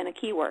you type in a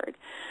keyword.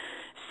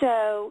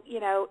 So,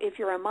 if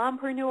you're a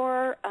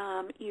mompreneur,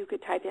 you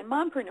could type in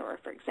mompreneur,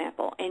 for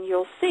example, and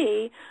you'll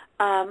see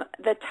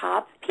the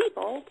top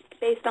people,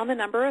 based on the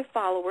number of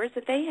followers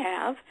that they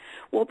have,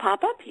 will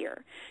pop up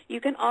here.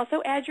 You can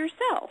also add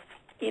yourself.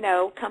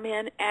 Come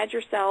in, add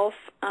yourself,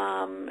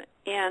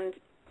 and,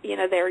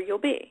 there you'll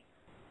be.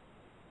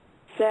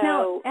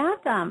 So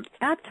now,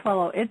 at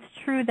Twillo, it's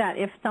true that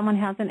if someone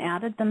hasn't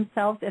added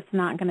themselves, it's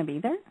not going to be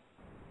there?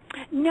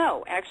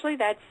 No, actually,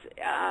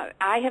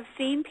 I have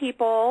seen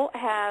people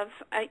have,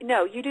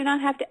 no, you do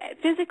not have to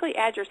physically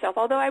add yourself,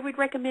 although I would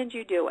recommend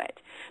you do it,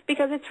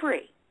 because it's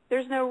free.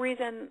 There's no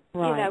reason,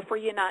 for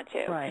you not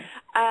to. Right.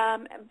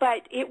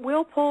 But it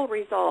will pull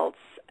results.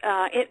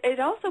 It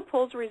also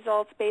pulls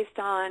results based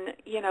on,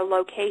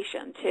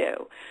 location,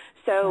 too.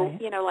 So,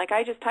 right. Like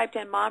I just typed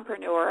in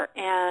mompreneur,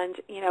 and,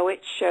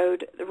 it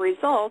showed the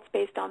results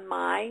based on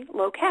my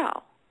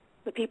locale,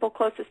 the people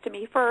closest to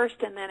me first,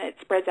 and then it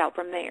spreads out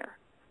from there.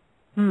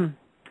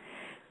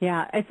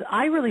 Yeah,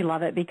 I really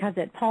love it because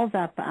it pulls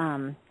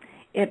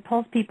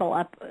people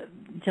up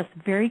just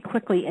very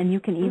quickly, and you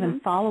can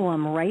even follow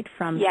them right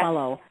from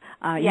Twillo.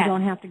 You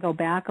don't have to go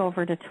back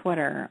over to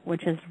Twitter,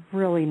 which is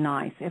really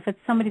nice. If it's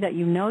somebody that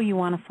you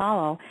want to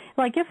follow,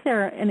 like if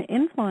they're an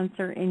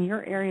influencer in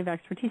your area of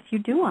expertise, you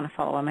do want to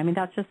follow them. I mean,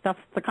 that's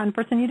the kind of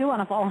person you do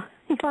want to follow.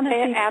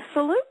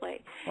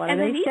 Absolutely. What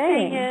and are the they neat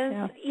saying?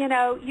 thing is,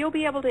 you'll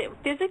be able to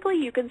physically,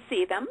 you can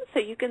see them,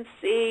 so you can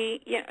see,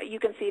 you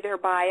can see their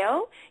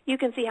bio, you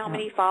can see how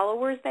many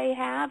followers they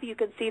have, you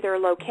can see their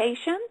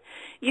location,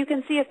 you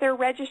can see if they're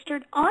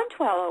registered on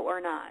Twillo or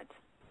not.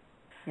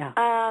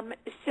 Yeah.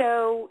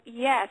 So,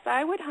 yes,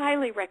 I would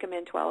highly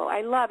recommend Twillo.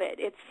 I love it.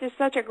 It's just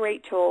such a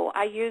great tool.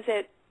 I use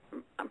it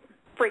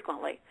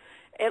frequently,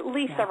 at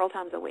least several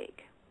times a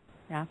week.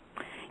 Yeah.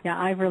 Yeah,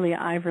 I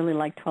really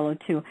like Twillo,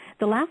 too.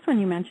 The last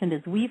one you mentioned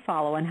is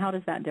WeFollow, and how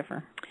does that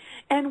differ?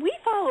 And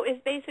WeFollow is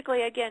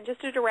basically, again,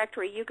 just a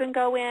directory. You can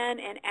go in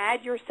and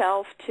add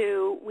yourself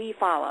to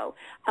WeFollow.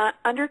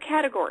 Under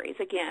categories,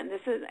 again,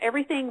 this is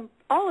everything,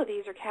 all of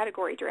these are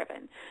category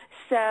driven.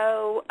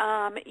 So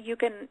you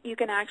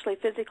can actually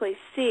physically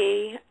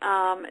see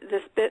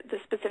the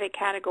specific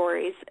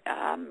categories,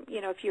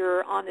 if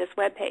you're on this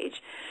web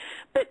page.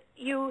 But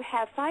you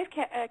have five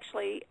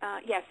categories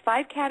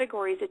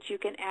that you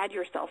can add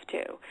yourself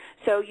to.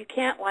 So you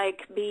can't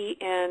be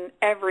in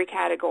every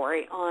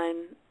category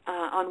on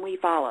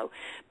WeFollow,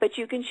 but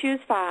you can choose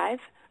 5.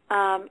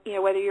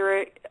 Whether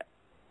you're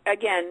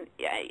again,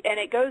 and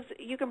it goes.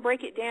 You can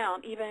break it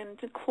down even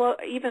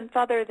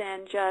further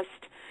than just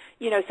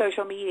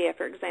social media,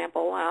 for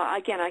example.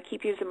 Again, I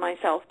keep using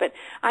myself, but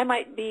I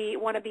might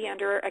want to be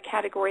under a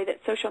category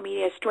that's social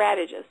media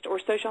strategist or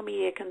social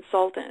media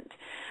consultant.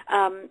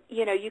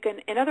 You can,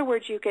 in other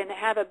words, you can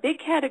have a big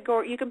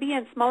category. You can be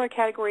in smaller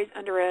categories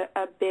under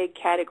a big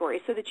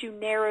category, so that you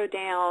narrow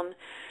down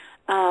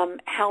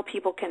how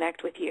people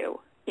connect with you,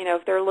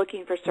 if they're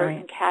looking for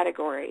certain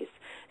categories.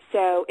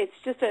 So it's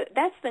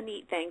that's the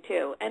neat thing,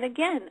 too. And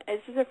again,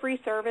 this is a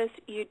free service.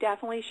 You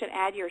definitely should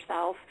add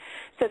yourself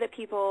so that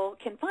people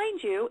can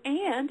find you,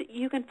 and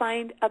you can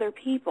find other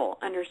people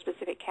under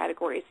specific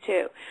categories,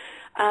 too.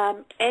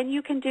 And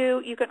you can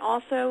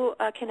also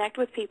connect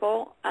with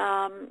people,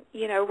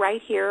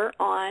 right here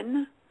on,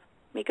 let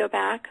me go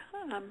back.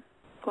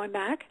 Going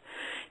back,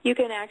 you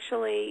can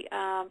actually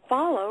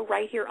follow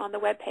right here on the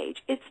web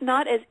page. It's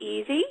not as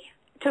easy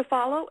to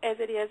follow as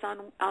it is on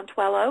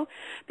Twillo,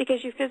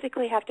 because you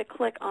physically have to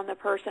click on the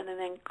person and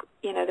then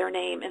their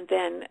name and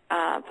then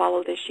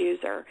follow this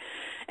user,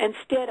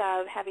 instead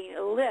of having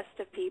a list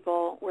of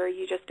people where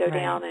you just go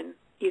down and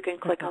you can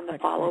click on the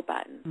follow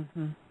button.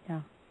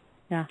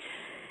 Mm-hmm.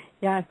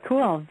 Yeah,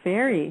 cool.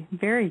 Very,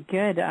 very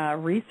good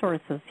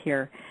resources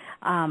here.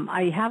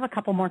 I have a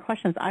couple more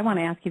questions I want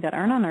to ask you that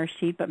aren't on our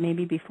sheet, but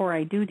maybe before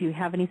I do you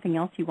have anything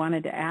else you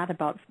wanted to add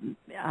about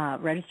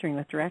registering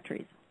with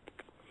directories?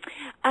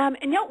 And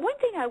one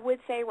thing I would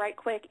say right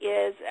quick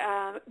is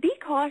be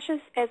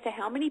cautious as to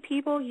how many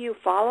people you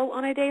follow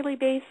on a daily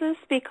basis,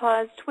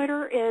 because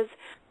Twitter is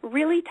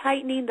really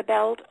tightening the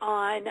belt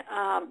on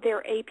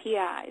their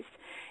APIs.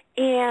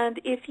 And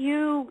if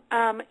you,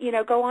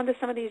 go onto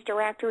some of these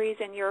directories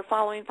and you're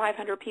following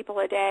 500 people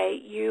a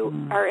day,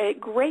 you are at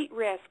great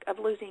risk of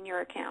losing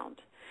your account.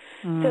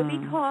 So be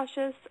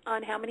cautious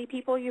on how many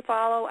people you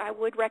follow. I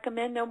would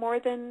recommend no more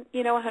than,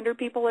 100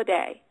 people a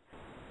day.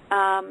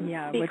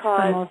 Which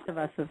for most of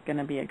us is going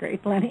to be a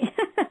great plenty.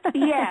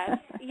 yes.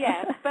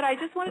 But I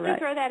just wanted to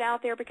throw that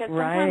out there because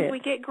sometimes we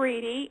get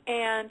greedy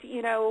and,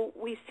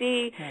 we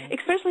see,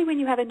 especially when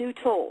you have a new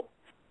tool,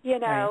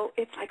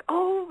 it's like,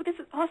 oh, this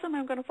is awesome,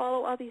 I'm going to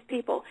follow all these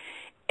people.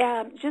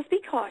 Just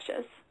be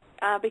cautious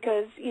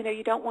because,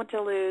 you don't want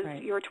to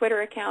lose your Twitter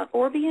account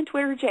or be in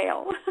Twitter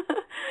jail.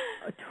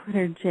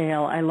 Twitter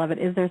jail, I love it.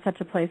 Is there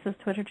such a place as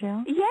Twitter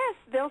jail? Yes,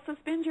 they'll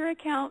suspend your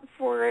account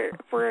for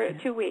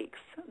 2 weeks.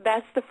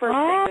 That's the first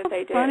thing that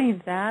they do. Funny,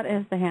 that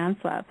is the hand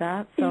slap.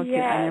 That's so cute.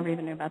 I never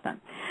even knew about that.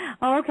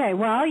 Okay,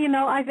 well,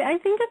 I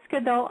think it's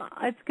good though.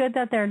 It's good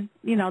that they're,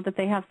 that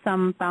they have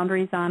some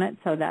boundaries on it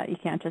so that you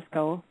can't just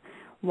go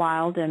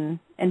wild and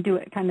do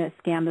it, kind of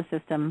scam the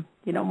system,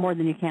 more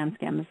than you can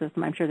scam the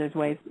system. I'm sure there's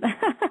ways.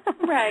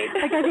 Right.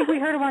 Like I think we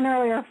heard of one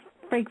earlier,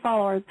 fake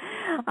followers.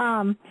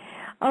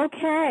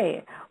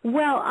 Okay.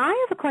 Well, I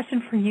have a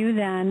question for you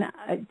then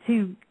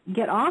to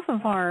get off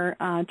of our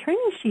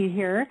training sheet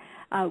here.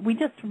 We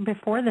just,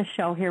 before the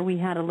show here, we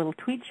had a little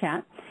tweet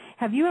chat.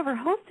 Have you ever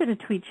hosted a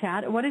tweet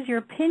chat? What is your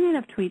opinion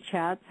of tweet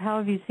chats? How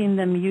have you seen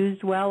them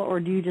used well, or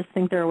do you just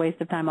think they're a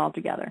waste of time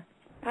altogether?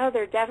 Oh,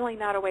 they're definitely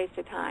not a waste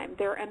of time.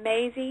 They're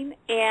amazing,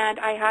 and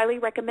I highly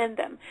recommend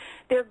them.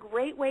 They're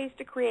great ways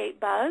to create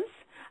buzz.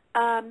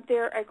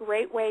 They're a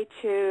great way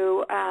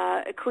to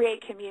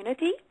create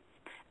community.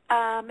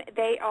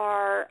 They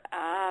are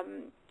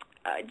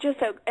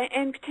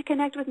and to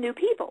connect with new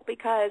people,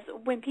 because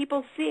when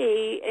people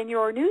see in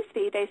your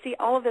newsfeed, they see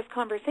all of this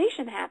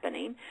conversation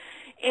happening,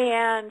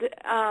 and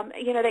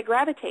they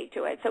gravitate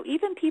to it. So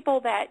even people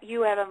that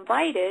you have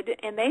invited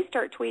and they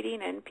start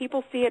tweeting and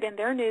people see it in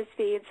their news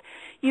feeds,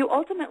 you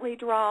ultimately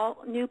draw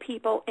new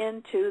people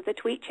into the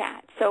tweet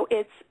chat. So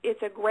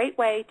it's a great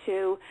way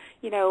to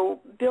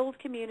build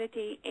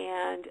community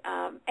and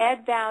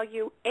add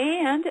value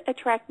and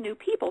attract new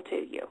people to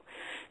you.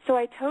 So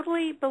I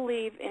totally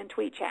believe in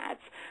tweet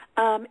chats.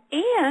 And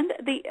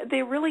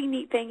the really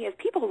neat thing is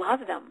people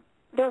love them.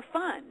 They're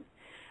fun.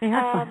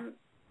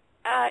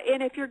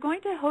 And if you're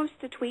going to host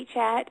a tweet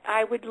chat,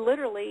 I would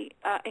literally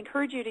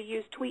encourage you to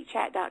use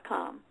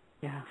tweetchat.com.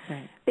 Yeah,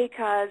 right.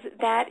 Because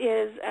that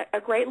is a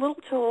great little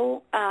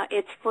tool.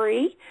 It's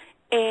free,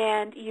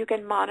 and you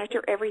can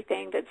monitor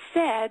everything that's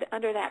said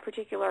under that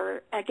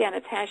particular, again,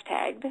 it's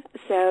hashtagged,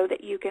 so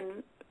that you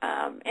can,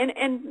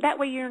 and that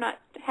way you're not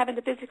having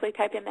to physically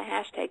type in the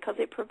hashtag because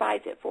it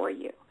provides it for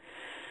you.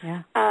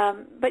 Yeah.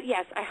 But,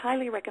 yes, I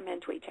highly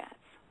recommend tweet chats.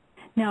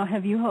 Now,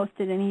 have you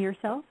hosted any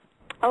yourself?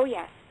 Oh,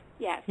 yes.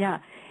 Yes. Yeah.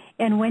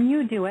 And when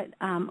you do it,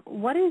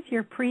 what is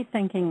your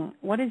pre-thinking,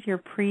 what is your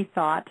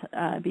pre-thought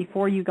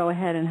before you go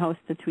ahead and host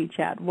the tweet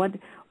chat? What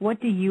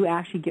do you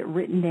actually get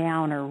written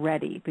down or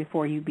ready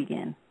before you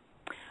begin?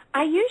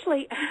 I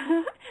usually,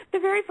 the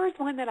very first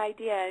one that I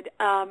did,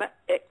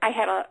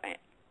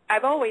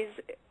 I've always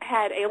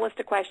had a list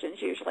of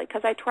questions usually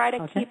because I try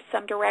to keep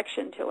some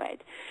direction to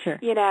it. Sure.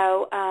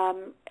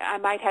 I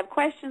might have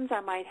questions.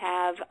 I might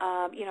have,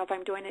 if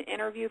I'm doing an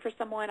interview for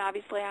someone,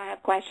 obviously I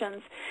have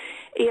questions.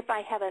 If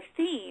I have a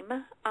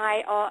theme,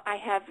 I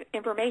have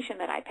information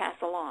that I pass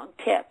along,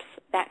 tips,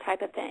 that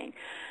type of thing.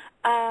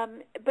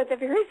 But the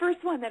very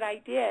first one that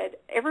I did,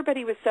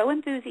 everybody was so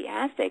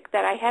enthusiastic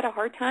that I had a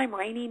hard time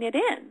reining it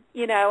in.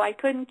 I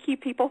couldn't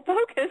keep people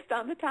focused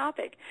on the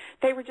topic.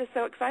 They were just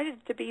so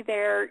excited to be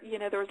there.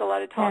 There was a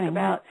lot of talk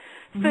about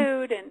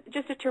food and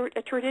just a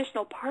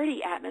traditional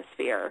party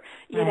atmosphere.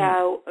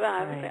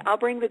 I'll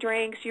bring the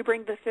drinks, you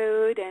bring the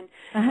food, and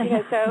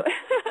so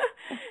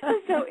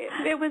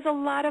it was a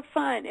lot of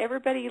fun.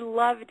 Everybody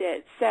loved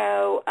it.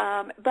 So,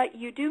 but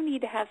you do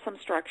need to have some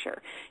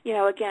structure.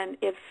 Again,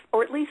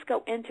 or at least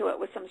go into it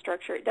with some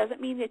structure. It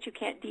doesn't mean that you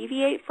can't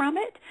deviate from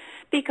it,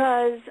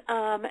 because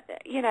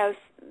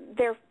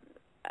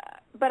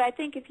but I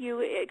think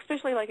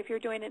especially like if you're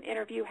doing an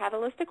interview, have a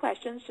list of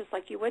questions just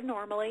like you would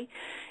normally.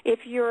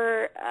 If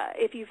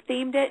you've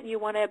themed it and you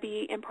want to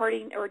be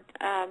imparting or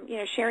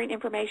sharing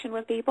information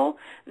with people,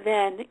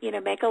 then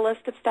make a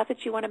list of stuff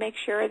that you want to make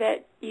sure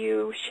that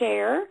you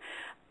share.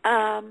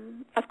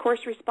 Of course,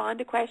 respond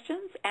to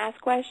questions,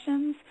 ask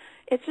questions.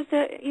 It's just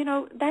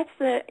that's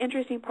the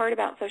interesting part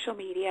about social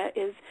media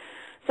is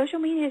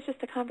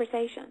just a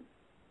conversation.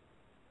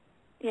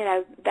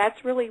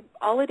 That's really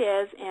all it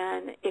is,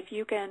 and if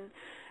you can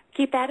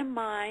keep that in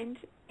mind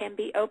and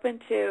be open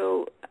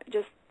to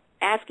just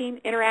asking,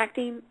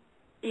 interacting,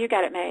 you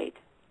got it made.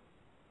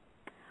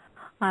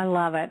 I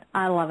love it.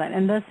 I love it.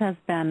 And this has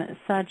been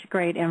such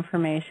great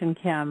information,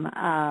 Kim.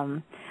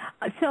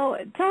 So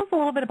tell us a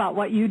little bit about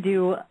what you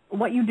do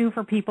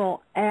for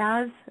people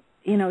as,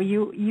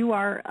 you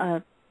are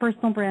a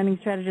personal branding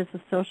strategist,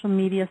 a social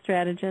media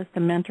strategist, a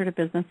mentor to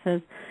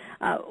businesses.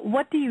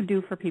 What do you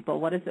do for people?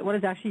 What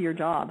is actually your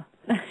job?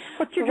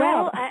 What's your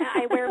job? Well,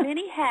 I wear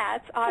many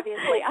hats.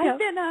 Obviously,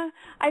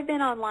 I've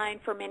been online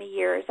for many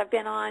years. I've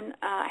been on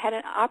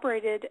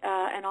operated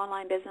an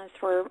online business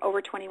for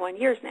over 21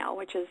 years now,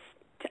 which is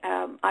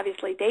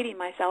obviously dating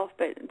myself,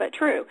 but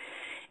true.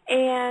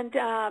 And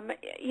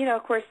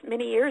of course,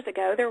 many years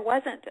ago there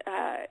wasn't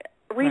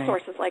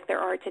resources like there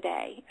are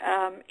today,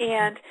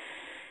 and.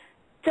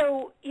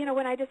 So,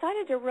 when I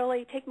decided to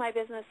really take my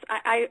business,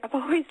 I've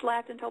always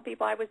laughed and told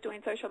people I was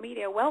doing social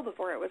media well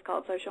before it was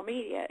called social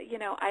media.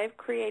 I've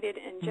created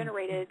and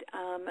generated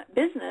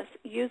business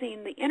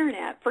using the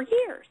Internet for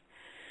years.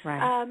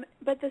 Right.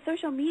 But the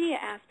social media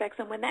aspects,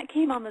 and when that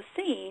came on the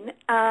scene,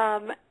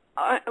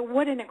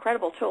 what an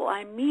incredible tool. I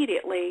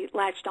immediately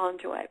latched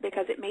onto it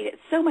because it made it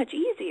so much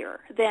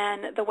easier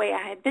than the way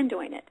I had been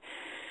doing it.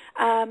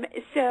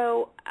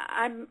 So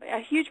I'm a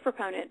huge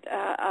proponent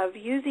of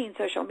using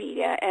social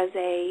media as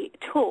a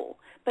tool,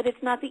 but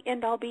it's not the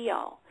end-all,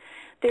 be-all.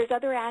 There's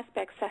other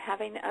aspects to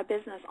having a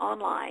business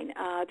online.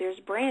 There's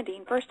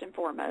branding, first and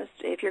foremost.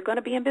 If you're going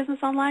to be in business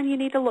online, you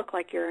need to look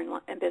like you're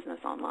in business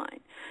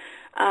online.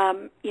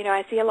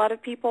 I see a lot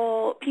of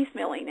people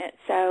piecemealing it.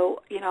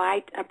 So,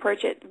 I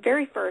approach it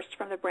very first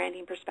from the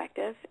branding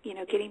perspective,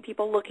 getting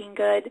people looking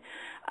good,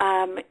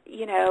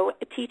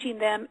 teaching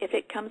them, if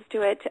it comes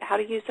to it, how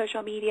to use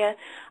social media.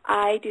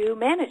 I do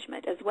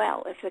management as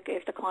well. If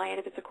it's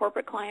a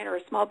corporate client or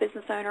a small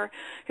business owner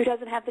who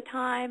doesn't have the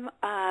time,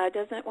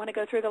 doesn't want to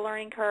go through the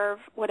learning curve,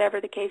 whatever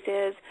the case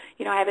is,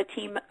 I have a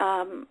team,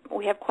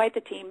 we have quite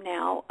the team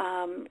now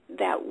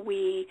that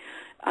we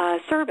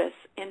service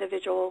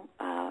individual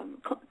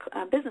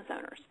business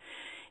owners.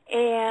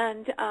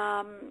 And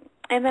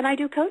then I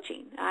do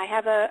coaching. I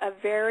have a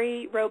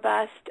very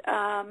robust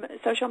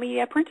social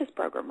media apprentice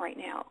program right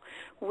now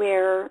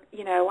where,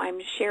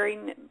 I'm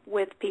sharing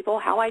with people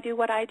how I do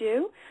what I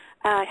do,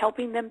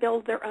 helping them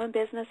build their own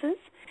businesses.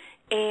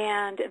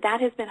 And that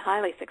has been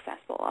highly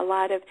successful. A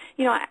lot of,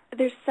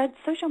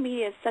 social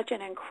media is such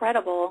an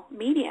incredible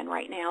medium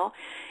right now,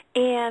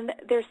 and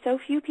there's so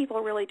few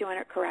people really doing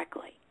it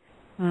correctly.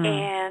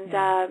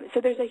 So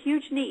there's a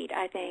huge need,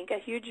 I think, a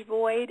huge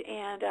void,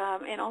 and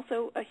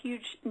also a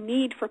huge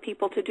need for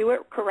people to do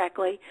it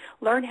correctly,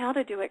 learn how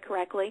to do it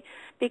correctly,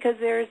 because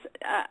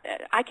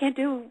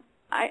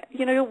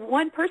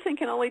one person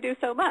can only do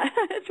so much.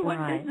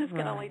 One business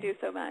can only do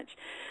so much.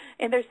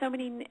 And there's so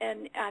many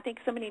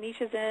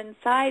niches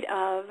inside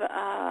of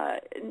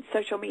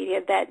social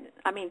media that,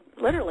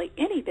 literally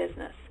any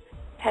business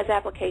has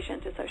application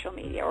to social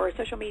media, or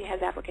social media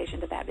has application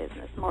to that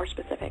business more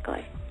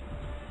specifically.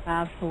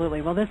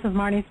 Absolutely. Well, this is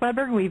Marnie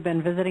Swedberg. We've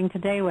been visiting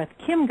today with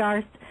Kim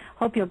Garst.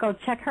 Hope you'll go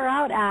check her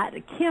out at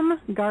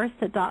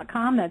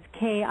kimgarst.com. That's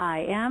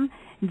KIMGARST.com.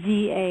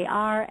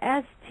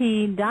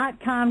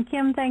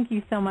 Kim, thank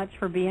you so much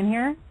for being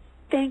here.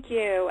 Thank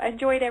you.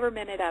 Enjoyed every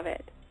minute of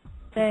it.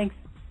 Thanks.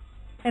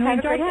 And we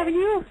enjoyed having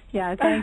you. Yeah, thanks.